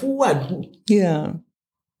children of who and who. Yeah.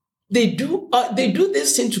 They do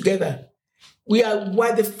this thing together. We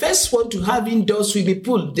were the first one to have indoor swimming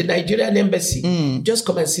pool, the Nigerian embassy. Just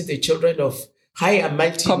come and see the children of high and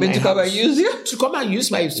mighty. Come and use you? To come and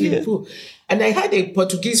use my swimming pool. And I had a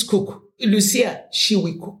Portuguese cook, Lucia. She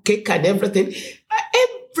will cook cake and everything.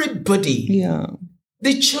 Everybody. Yeah.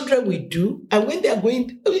 The children will do. And when they're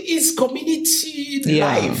going, it's community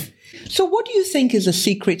life. So what do you think is the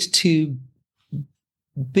secret to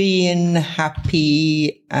being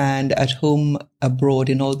happy and at home abroad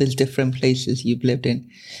in all these different places you've lived in?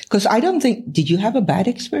 Because I don't think, did you have a bad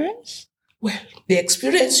experience? Well, the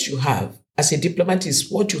experience you have as a diplomat is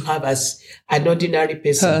what you have as an ordinary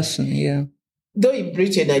person. Yeah. Though in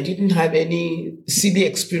Britain, I didn't have any silly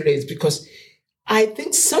experience because I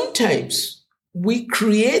think sometimes we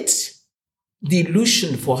create the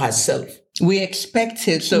illusion for ourselves. We expect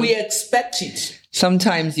it. So we expect it.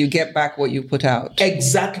 Sometimes you get back what you put out.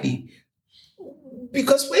 Exactly.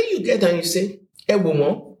 Because when you get and you say, "Hey,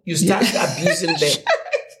 woman," you start abusing them.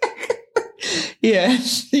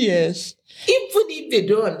 Yes. Even if they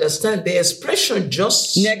don't understand, the expression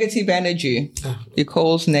just... Negative energy. It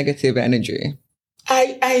calls negative energy.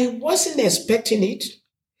 I wasn't expecting it.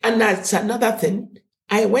 And that's another thing.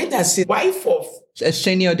 I went as a wife of a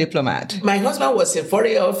senior diplomat. My husband was in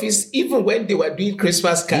Foreign Office even when they were doing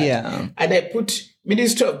Christmas card. Yeah. And I put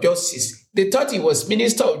Minister of Justice. They thought he was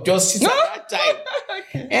Minister of Justice at that time.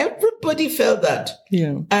 Okay. Everybody felt that.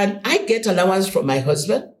 Yeah. And I get allowance from my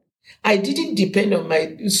husband. I didn't depend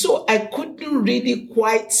on so I couldn't really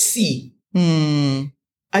quite see. Mm.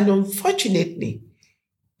 And unfortunately,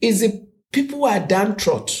 it's the people who are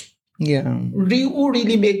downtrodden. Yeah. Who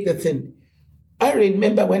really make the thing. I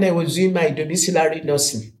remember when I was doing my domiciliary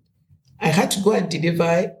nursing, I had to go and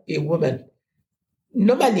deliver a woman.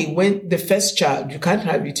 Normally, when the first child, you can't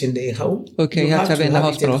have it in the home. Okay, you have to have it in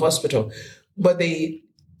the hospital. But the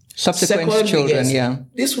subsequent children, yeah.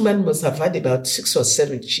 This woman must have had about 6 or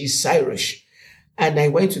 7. She's Irish. And I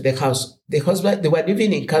went to the house. The husband, they were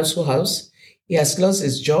living in council house. He has lost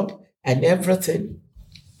his job and everything.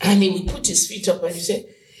 And he would put his feet up and he said,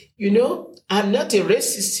 "You know, I'm not a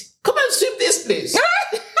racist. Come and sweep this place."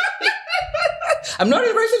 I'm not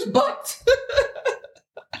a racist, but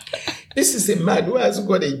this is a man who has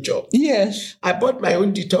got a job. Yes. I bought my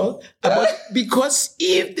own Dettol. Because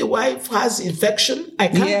if the wife has infection, I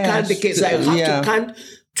can't count the case. I have to count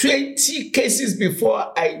 20 cases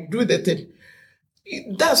before I do the thing.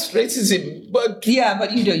 That's racism. But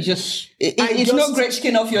it's no great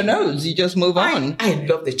skin off your nose. You just move on. I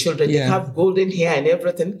love the children. Yeah. They have golden hair and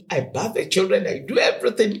everything. I bath the children. I do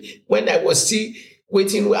everything. When I was still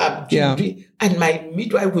waiting, and my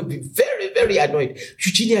midwife would be very, very annoyed.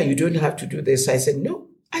 "Eugenia, you don't have to do this." I said, "No,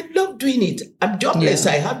 I love doing it. I'm jobless.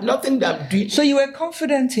 I have nothing that I'm doing." So you were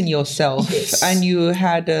confident in yourself. Yes. And you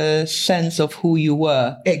had a sense of who you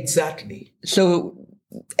were. Exactly. So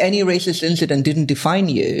any racist incident didn't define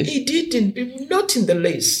you. It didn't, not in the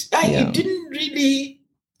least. It didn't really...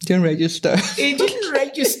 Didn't register. It didn't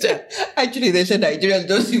register. Actually, they said Nigerians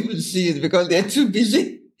don't even see it because they're too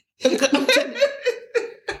busy.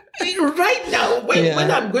 Right now,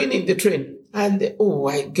 when I'm going in the train, and they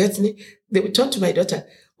would turn to my daughter,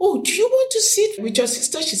 "Oh, do you want to sit with your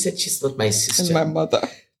sister?" She said, "She's not my sister." And my mother.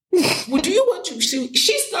 "Well, do you want to see?"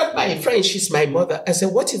 "She's not my friend, she's my mother." I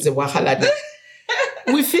said, "What is the wahala?"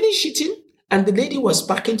 We finished eating, and the lady was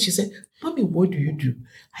packing. She said, "Mommy, what do you do?"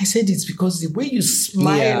 I said, "It's because the way you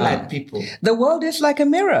smile at people." The world is like a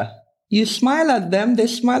mirror. You smile at them, they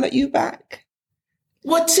smile at you back.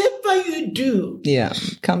 Whatever you do,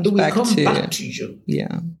 comes back to you.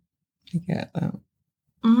 Yeah, I get that.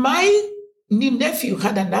 My nephew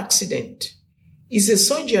had an accident. He's a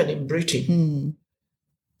surgeon in Britain.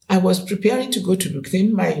 I was preparing to go to look.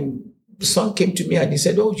 Then my son came to me and he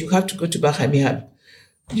said, "Oh, you have to go to Birmingham.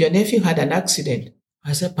 Your nephew had an accident."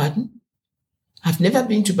 I said, "Pardon? I've never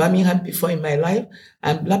been to Birmingham before in my life."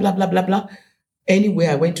 And blah, blah, blah, blah, blah. Anyway,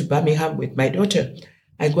 I went to Birmingham with my daughter.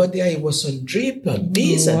 I got there, it was on drip and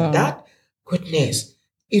this and that. Goodness.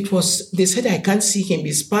 They said I can't see him.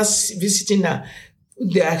 He's past visiting her.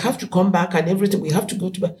 I have to come back and everything. We have to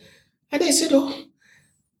go to... And I said, "Oh,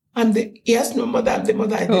 he has no mother. I'm the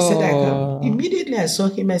mother." And they said I come. Immediately I saw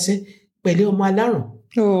him. I said, "Pẹ̀lẹ́ ọmọ alárùn.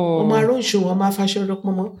 Ọmọ aróńṣò, ọmọ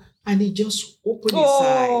afáṣọrọpọmọ." And he just opened his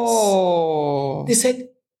eyes. They said,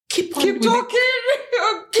 Keep talking.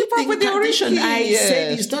 Keep up with the incantation. I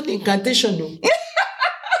said it's not incantation. No.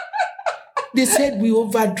 They said we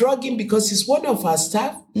overdrug him because he's one of our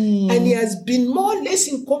staff and he has been more or less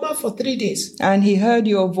in coma for 3 days. And he heard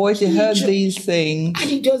your voice, he heard these things. And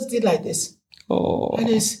he just did like this. Oh. And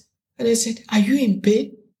I said, "Are you in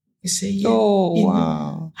pain?" He said, "Yeah." Oh,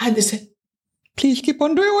 wow. And they said, "Please keep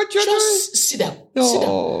on doing what you're doing. Just sit down. Sit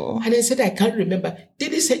down." And I said, "I can't remember."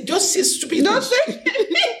 Then he said, "Just say stupid things."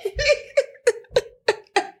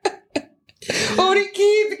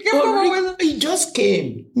 He just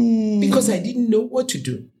came because I didn't know what to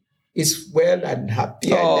do. He's well and happy.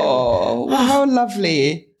 Oh, how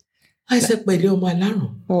lovely. I said, "Pẹ̀lẹ́ ọmọ alárùn,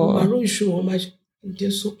 ọmọ aróńṣò, ọmọ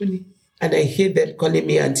just open it." And I hate them calling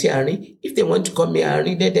me Auntie Harry. If they want to call me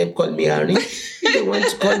Harry, let them call me Harry. If they want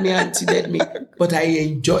to call me Auntie, let me. But I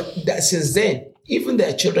enjoy that since then. Even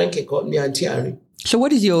their children can call me Auntie Harry. So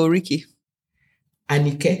what is your Oriki?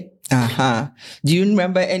 Anike. Do you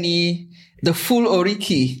remember the full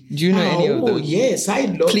Oriki? Do you know any of those? Oh, yes, I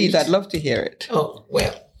love Please, it. I'd love to hear it. Oh,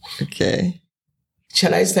 well. Okay.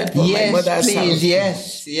 Shall I start from my mother's please,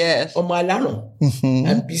 house? Yes. Omalano.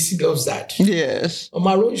 And BC loves that. Yes.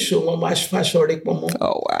 Omaro show, fashion repomo.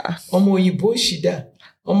 Oh, wow. Omo Yibo Shida.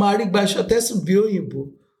 Omo Arigba Shotesu Bio Yibo.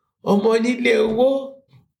 Omo Nile Owo.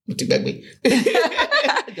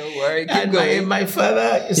 Don't worry, keep going. My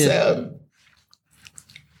father is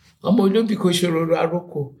Omo Olubiko Shororo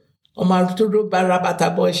Aroko. Omo Arutoro Barabata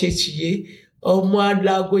Bo Shechiye. Omo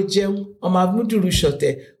Alago Jeun. Omo Abnuduru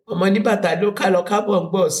Shote. Omo Nibata Loka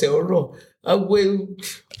Bo Se Oro. Oh, well.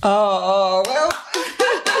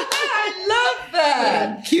 I love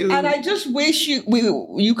that. Thank you. And I just wish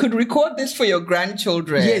you could record this for your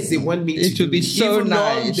grandchildren. Yes, they want me to. It would be so even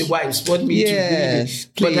nice. All the wives want me to do it.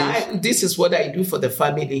 Please. But this is what I do for the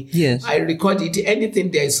family. Yes. I record it.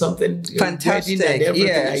 Anything there is something fantastic. And everything,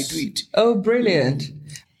 yes. I do it. Oh, brilliant.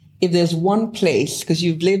 If there's one place, because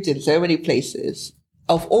you've lived in so many places,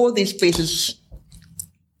 of all these places,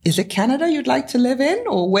 is it Canada you'd like to live in?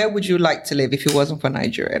 Or where would you like to live if it wasn't for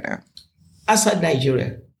Nigeria now? Outside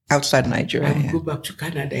Nigeria. Outside Nigeria. I would go back to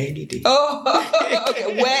Canada any day. Oh,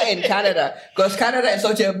 okay. Where in Canada? Because Canada is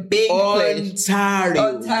such a big place.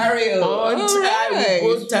 Ontario. I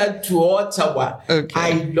will go to Ottawa. Okay.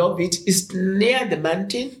 I love it. It's near the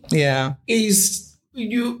mountain. Yeah. And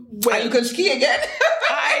you can ski again?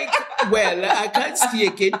 I can't ski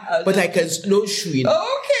again, but I can snowshoeing.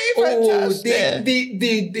 Okay, fantastic.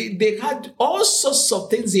 They had all sorts of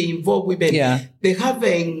things they involve women. Yeah. They have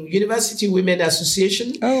a University Women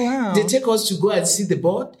Association. Oh, wow. They take us to go and see the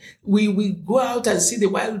bird. We go out and see the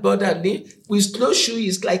wild bird and we snowshoe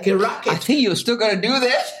is like a racket. I think you're still going to do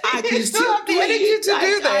this. I can still do it. To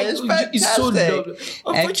do this. It's so lovely.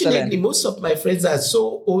 Unfortunately, most of my friends are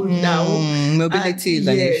so old now. Mobility is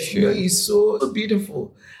an issue. It's so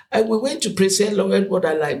beautiful. And we went to Prince Edward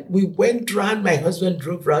Borderline. We went round, my husband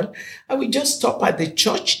drove round, and we just stopped at the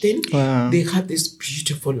church thing. Wow. They had this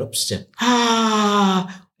beautiful lobster.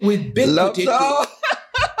 With baked lobster. potato.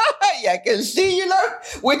 Yeah, I can see you love.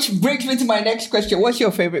 Which brings me to my next question. What's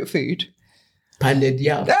your favorite food? Pounded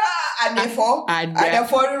yam. Anefo?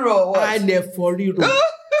 Anefo roll. Anefo roll.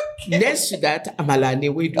 Next to that, amala and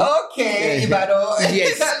ewedu. Okay, Ibadan.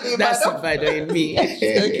 Yes, that's Ibadan in me.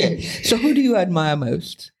 Okay. So who do you admire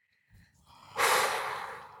most?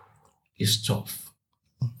 It's tough.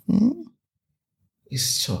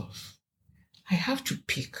 It's tough. I have to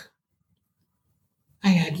pick.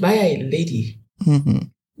 I admire a lady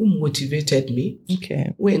who motivated me,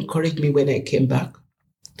 who encouraged me when I came back.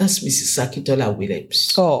 That's Mrs. Sakintola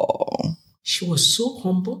Williams. Oh. She was so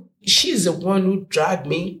humble. She's the one who dragged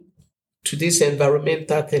me to this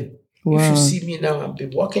environmental thing. Wow. If you see me now, I've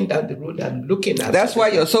been walking down the road, I'm looking at That's why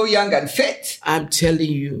you're so young and fit. I'm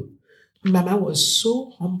telling you. Mama was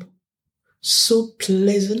so humble, so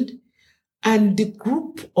pleasant. And the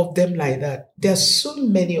group of them like that, there are so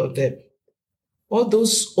many of them. All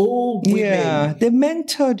those old women. Yeah, they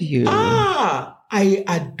mentored you. I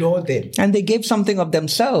adore them. And they gave something of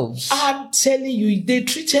themselves. I'm telling you, they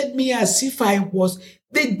treated me as if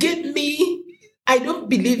they gave me, I don't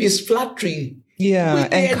believe it's flattery. Yeah,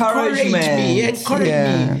 encouragement. Encourage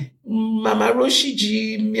me. Mama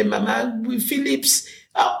Roshiji, Mama Phillips,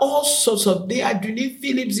 all sorts of, they Adruni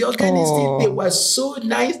Phillips, the organist, they were so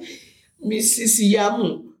nice. Mrs.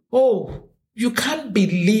 Yamu, you can't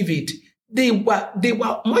believe it. They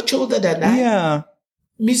were much older than I. Yeah.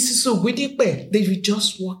 Mrs. Ogwidipe, they would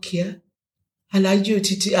just walk here. Alaja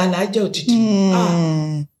Otiti.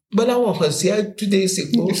 But I was here 2 days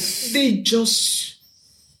ago.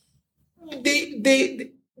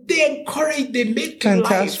 They encourage, they make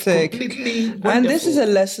fantastic. Life completely wonderful. And this is a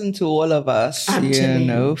lesson to all of us,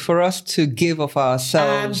 for us to give of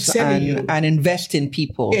ourselves and invest in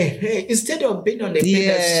people. Instead of being on a pedestal.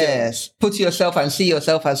 Yes. Put yourself and see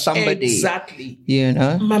yourself as somebody. Exactly.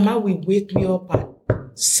 Mama will wake me up at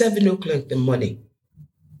 7 o'clock in the morning.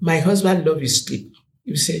 My husband loves his sleep.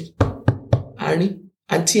 He said, Arnie,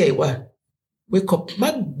 Auntie Ewa, wake up.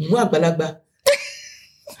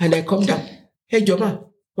 And I come down. Hey, Joma,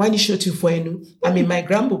 why you show you for you? I'm in my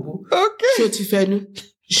grandbubu. Okay. Show you for you.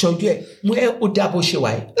 Show you. Where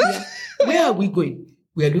are we going?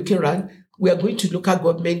 We are looking around. We are going to local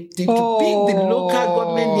government to pick the local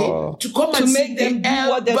government to come and make them do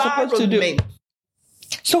what they're supposed to do.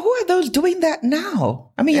 So who are those doing that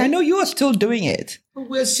now? I mean, I know you are still doing it.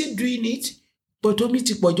 We're still doing it, but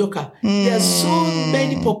there's so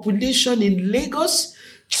many population in Lagos,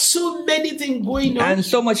 so many things going on. And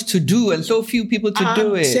so much to do and so few people to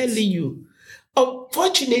do it. I'm telling you.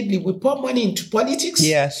 Unfortunately, we pour money into politics.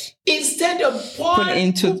 Yes. Instead of putting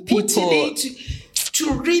into people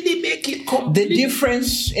to really make it complete. The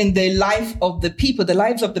difference in the life of the people, the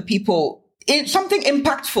lives of the people, it's something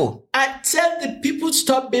impactful. And tell the people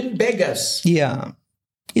stop being beggars. Yeah.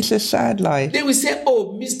 It's a sad life. They will say,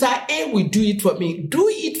 oh, Mr. A will do it for me. Do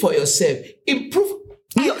it for yourself. Improve.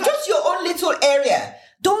 Just your own little area.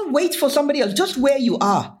 Don't wait for somebody else. Just where you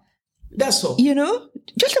are. That's all. You know,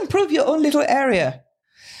 just improve your own little area.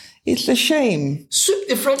 It's a shame. Sweep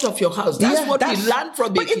the front of your house. That's what we learned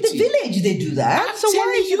from But in the village, they do that. So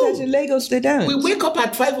why is it that in Lagos they don't? We wake up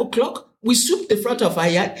at 5 o'clock. We sweep the front of our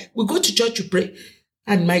yard. We go to church to pray.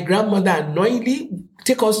 And my grandmother annoyingly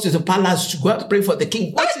take us to the palace to go and pray for the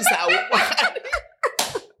king. What is our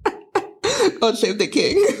God save the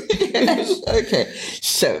king. Yes. Okay.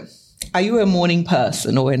 So, are you a morning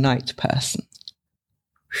person or a night person?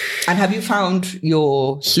 And have you found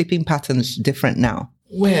your sleeping patterns different now?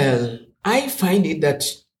 Well, I find it that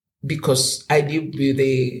because I live with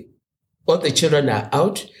all the children are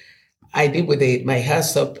out, I live with my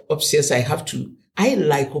house upstairs. I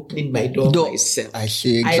like opening my door myself. I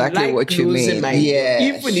see exactly what you mean. Yes.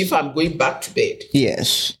 Even if I'm going back to bed.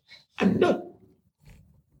 Yes. I'm not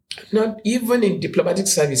even in diplomatic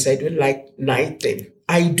service. I don't like night thing.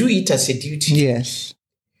 I do it as a duty. Yes.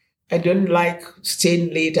 I don't like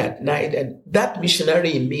staying late at night, and that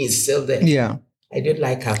missionary in me is still there. Yeah. I don't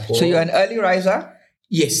like her. So you're an early riser?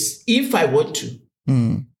 Yes, if I want to.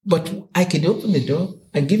 But I can open the door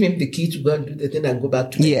and give him the key to go and do the thing and go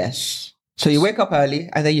back to bed. Yes. So you wake up early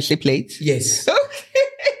and then you sleep late? Yes. Okay.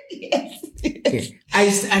 Yes. I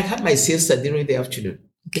have my siesta during the afternoon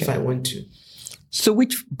if I want to. So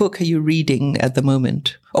which book are you reading at the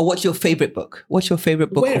moment? Or what's your favorite book? What's your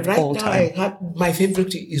favorite book of all time? My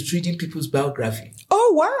favorite is reading people's biography.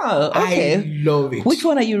 Oh, wow. Okay. I love it. Which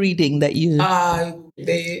one are you reading that you...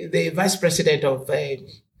 The vice president of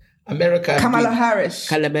America. Kamala Harris.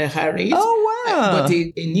 Kamala Harris. Oh, wow. But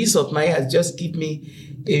a niece of mine has just given me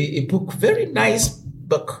a book, very nice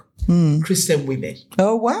book, Christian Women.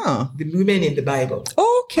 Oh, wow. The women in the Bible.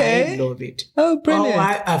 Okay. I love it. Oh, brilliant.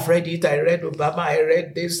 I've read it. I read Obama. I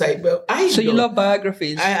read this. You love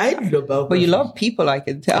biographies. I love biographies. But you love people, I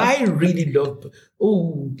can tell. I really love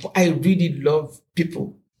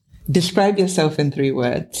people. Describe yourself in 3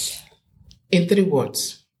 words. In 3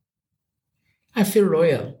 words. I feel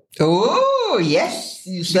royal. Oh, yes.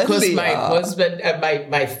 You because my are. husband and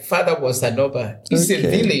my father was an Oba. It's a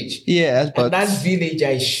village. Yes, but... And that village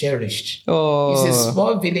I cherished. Oh. It's a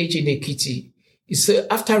small village in Ekiti. So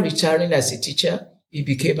after retiring as a teacher, he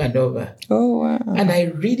became an Oba. Oh, wow. And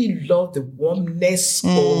I really love the warmness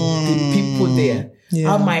of the people there. Yeah.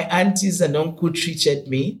 How my aunties and uncle treated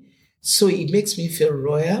me. So it makes me feel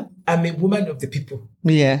royal. I'm a woman of the people.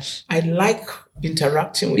 Yes. I like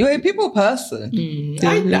interacting with You're people. A people person.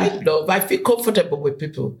 I feel comfortable with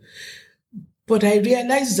people. But I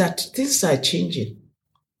realize that things are changing.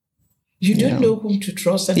 You don't know whom to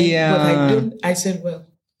trust. But I said, well,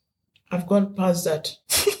 I've gone past that.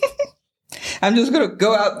 I'm just going to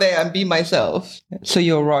go out there and be myself. So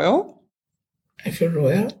you're royal? I feel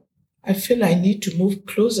royal. I feel I need to move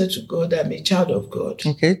closer to God. I'm a child of God.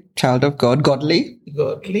 Okay, child of God. Godly?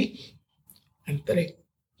 Godly. I'm very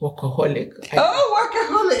workaholic.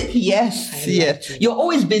 Workaholic. Yes, yes. You're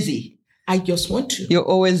always busy. I just want to. You're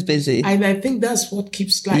always busy. And I think that's what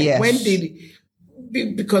keeps life. Yes.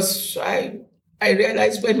 Because I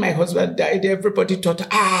realized when my husband died, everybody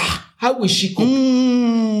thought, how will she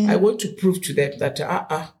cope? I want to prove to them that,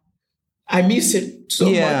 I miss him so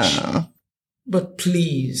much. But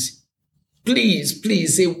please,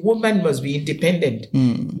 a woman must be independent.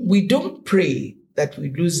 We don't pray that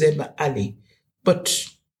we lose them early, but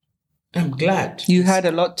I'm glad. You had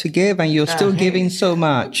a lot to give and you're still giving so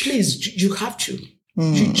much. Please, you have to.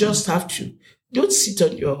 You just have to. Don't sit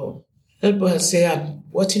on your elbow and say, I'm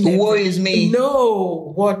watching. Woe is me.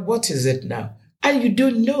 No, what is it now? And you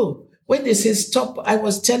don't know. When they say stop, I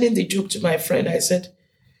was telling the joke to my friend. I said,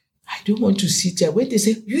 I don't want to sit here. When they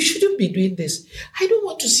say, you shouldn't be doing this, I don't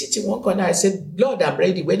want to sit in one corner. I said, Lord, I'm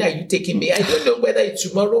ready. When are you taking me? I don't know whether it's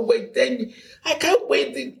tomorrow. Wait, then I can't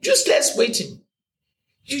wait. Just let's wait.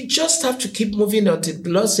 You just have to keep moving until the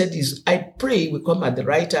Lord said, I pray we come at the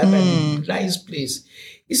right time and nice place.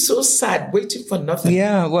 It's so sad, waiting for nothing.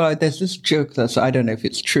 Yeah, well, there's this joke I don't know if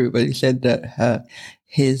it's true, but he said that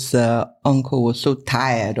his uncle was so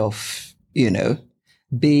tired of,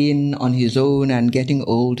 being on his own and getting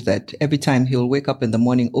old that every time he'll wake up in the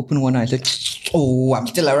morning, open one eye, like, oh, I'm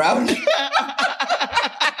still around.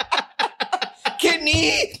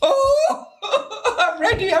 Kenny, oh, I'm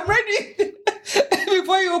ready.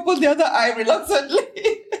 Before you open the other eye reluctantly.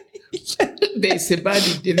 There's a man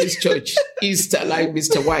in this church, Easter, like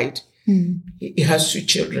Mr. White. He has 2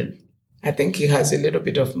 children. I think he has a little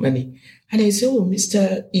bit of money. And I said, oh,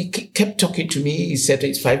 he kept talking to me. He said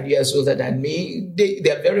he's 5 years older than me. They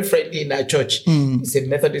are very friendly in our church. It's a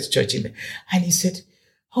Methodist church. And he said,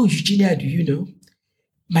 oh, Eugenia, do you know?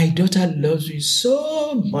 My daughter loves you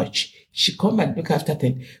so much. She come and look after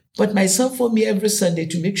them. But my son phone me every Sunday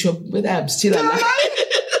to make sure whether I'm still alive.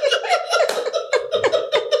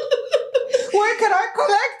 Where can I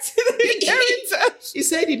collect the inheritance? He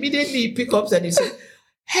said immediately he picked up and he said,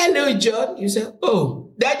 hello, John. You said,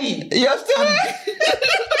 oh, Daddy. You're still alive.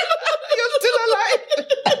 You're still alive.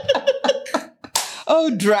 Oh,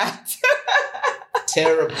 drat.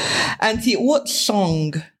 Terrible. Auntie, what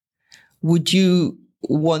song would you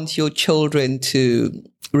want your children to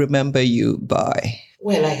remember you by?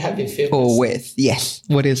 Well, I have a favorite. Or with? Yes.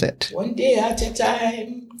 What is it? One day at a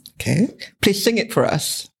time. Okay. Please sing it for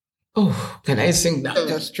us. Oh, can I sing now?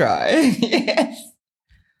 Just try. Yes.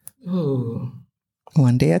 Oh.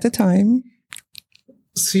 One day at a time.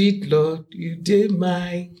 Sweet Lord, you did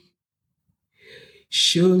mine.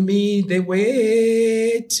 Show me the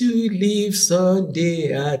way to live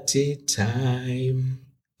Sunday at a time.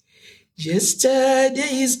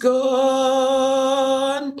 Yesterday is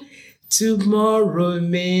gone. Tomorrow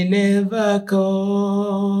may never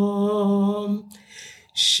come.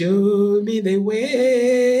 Show me the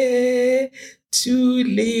way to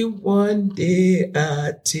live one day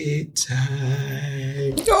at a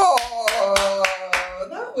time. Oh,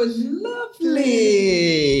 that was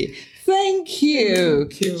lovely. Thank you.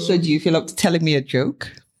 Thank you. So do you feel up to telling me a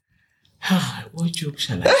joke? What joke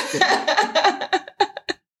shall I say?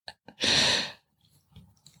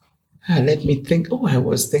 Let me think. Oh, I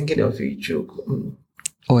was thinking of a joke.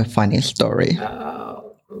 Oh, a funny story. Do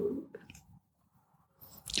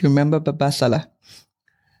you remember Baba Salah?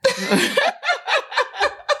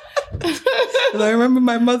 I remember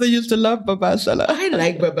my mother used to love Baba Salah. I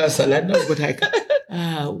like Baba Salah, no, but I can't.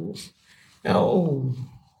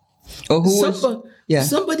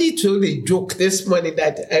 Somebody told a joke this morning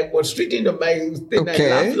that I was reading on my thing.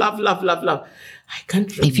 Okay. I laugh. I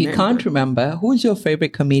can't remember. If you can't remember, who's your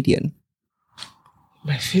favorite comedian?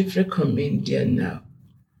 My favorite comedian now.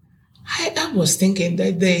 I was thinking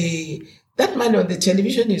that that man on the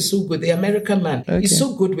television is so good. The American man is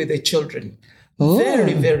so good with the children. Oh.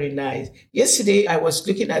 Very, very nice. Yesterday, I was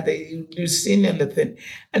looking at the scene and the thing,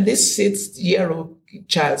 and this 6-year-old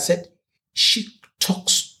child said, she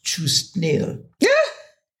talks to snail. Yeah.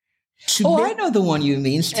 I know the one you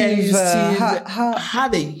mean. Steve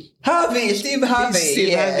Harvey. Steve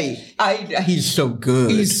Harvey. He's so good.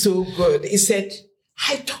 He's so good. He said,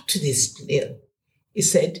 I talked to this snail. He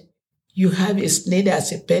said, you have a snail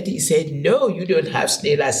as a pet? He said, no, you don't have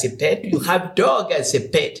snail as a pet. You have dog as a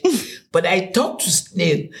pet. But I talked to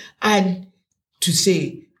snail and to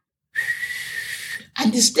say,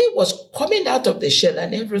 and the snail was coming out of the shell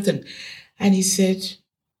and everything. And he said,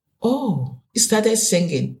 oh, he started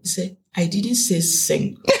singing. He said, I didn't say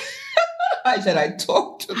sing. I said, I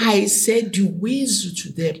talked to them. I said, you whistle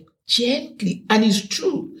to them gently. And it's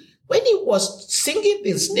true. When he was singing,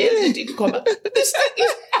 the snail didn't come out.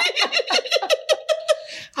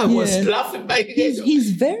 I was laughing my head.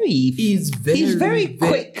 He's very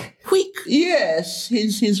quick. Quick. Yes,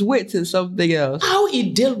 his wit is something else. How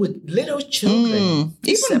he dealt with little children.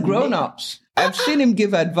 Even grown-ups. I've seen him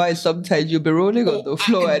give advice. Sometimes you'll be rolling on the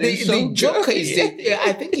floor. And the joker is,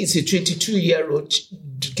 I think it's a 22-year-old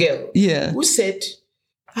girl who said,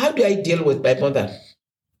 how do I deal with my mother?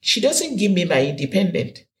 She doesn't give me my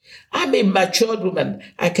independence. I'm a mature woman.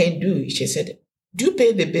 I can do it. She said, do you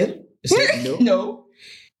pay the bill? He said, no. No.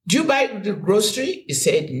 Do you buy the grocery? He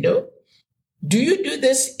said, no. Do you do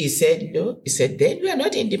this? He said, no. He said, then you are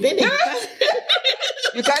not independent.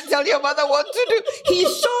 You can't tell your mother what to do.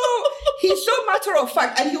 He's so matter of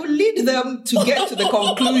fact, and he'll lead them to get to the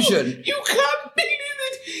conclusion. You can't believe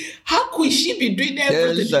it. How could she be doing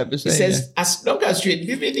everything? He says, as long as you're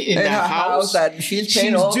living in her house and she's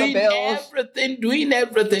paying all the bills, doing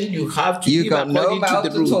everything, you have to you give got no according mouth to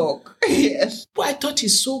the to rule. talk. Yes. But I thought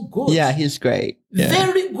he's so good. Yeah, he's great. Yeah.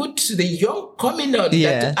 Very good to the young coming on.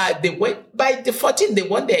 Yes. That, they went by the 14, they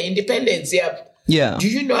want their independence. Yeah. Do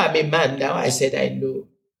you know I'm a man now? I said, I know.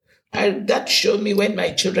 That showed me when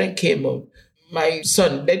my children came home. My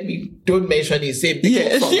son, don't mention his name.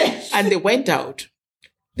 Yes. And they went out.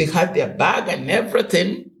 They had their bag and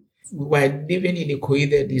everything. We were living in Ikoyi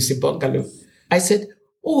there, this bungalow. I said,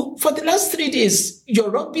 oh, for the last 3 days, your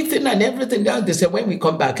rugby thing and everything down. They said, when we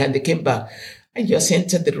come back, and they came back. I just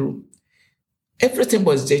entered the room. Everything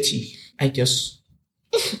was dirty. I just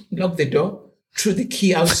locked the door, threw the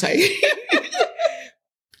key outside.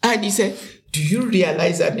 And he said, do you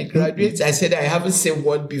realize I'm a graduate? I said, I haven't seen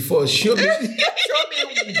one before. Show me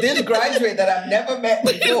this graduate that I've never met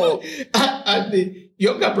before. And the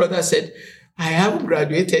younger brother said, I haven't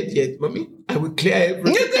graduated yet, Mommy. I will clear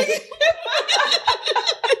everything.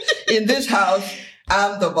 In this house,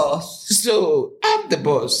 I'm the boss. So I'm the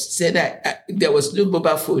boss. Said there was no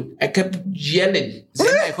mobile phone. I kept yelling.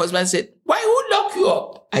 Then my husband said, why who lock you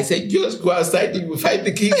up? I said, just go outside, you will find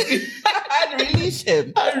the key. And release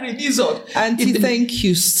him. And release him. Auntie, thank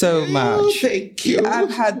you so much. Thank you.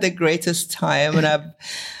 I've had the greatest time, and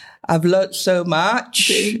I've learned so much.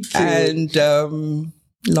 Thank you. And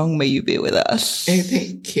long may you be with us.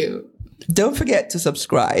 Thank you. Don't forget to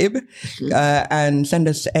subscribe and send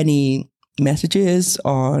us any messages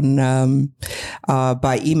on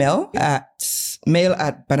by email at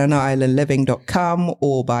mail@bananaislandliving.com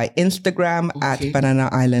or by Instagram at Banana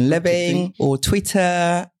Island Living or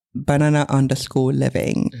Twitter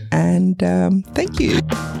banana_living. And thank you.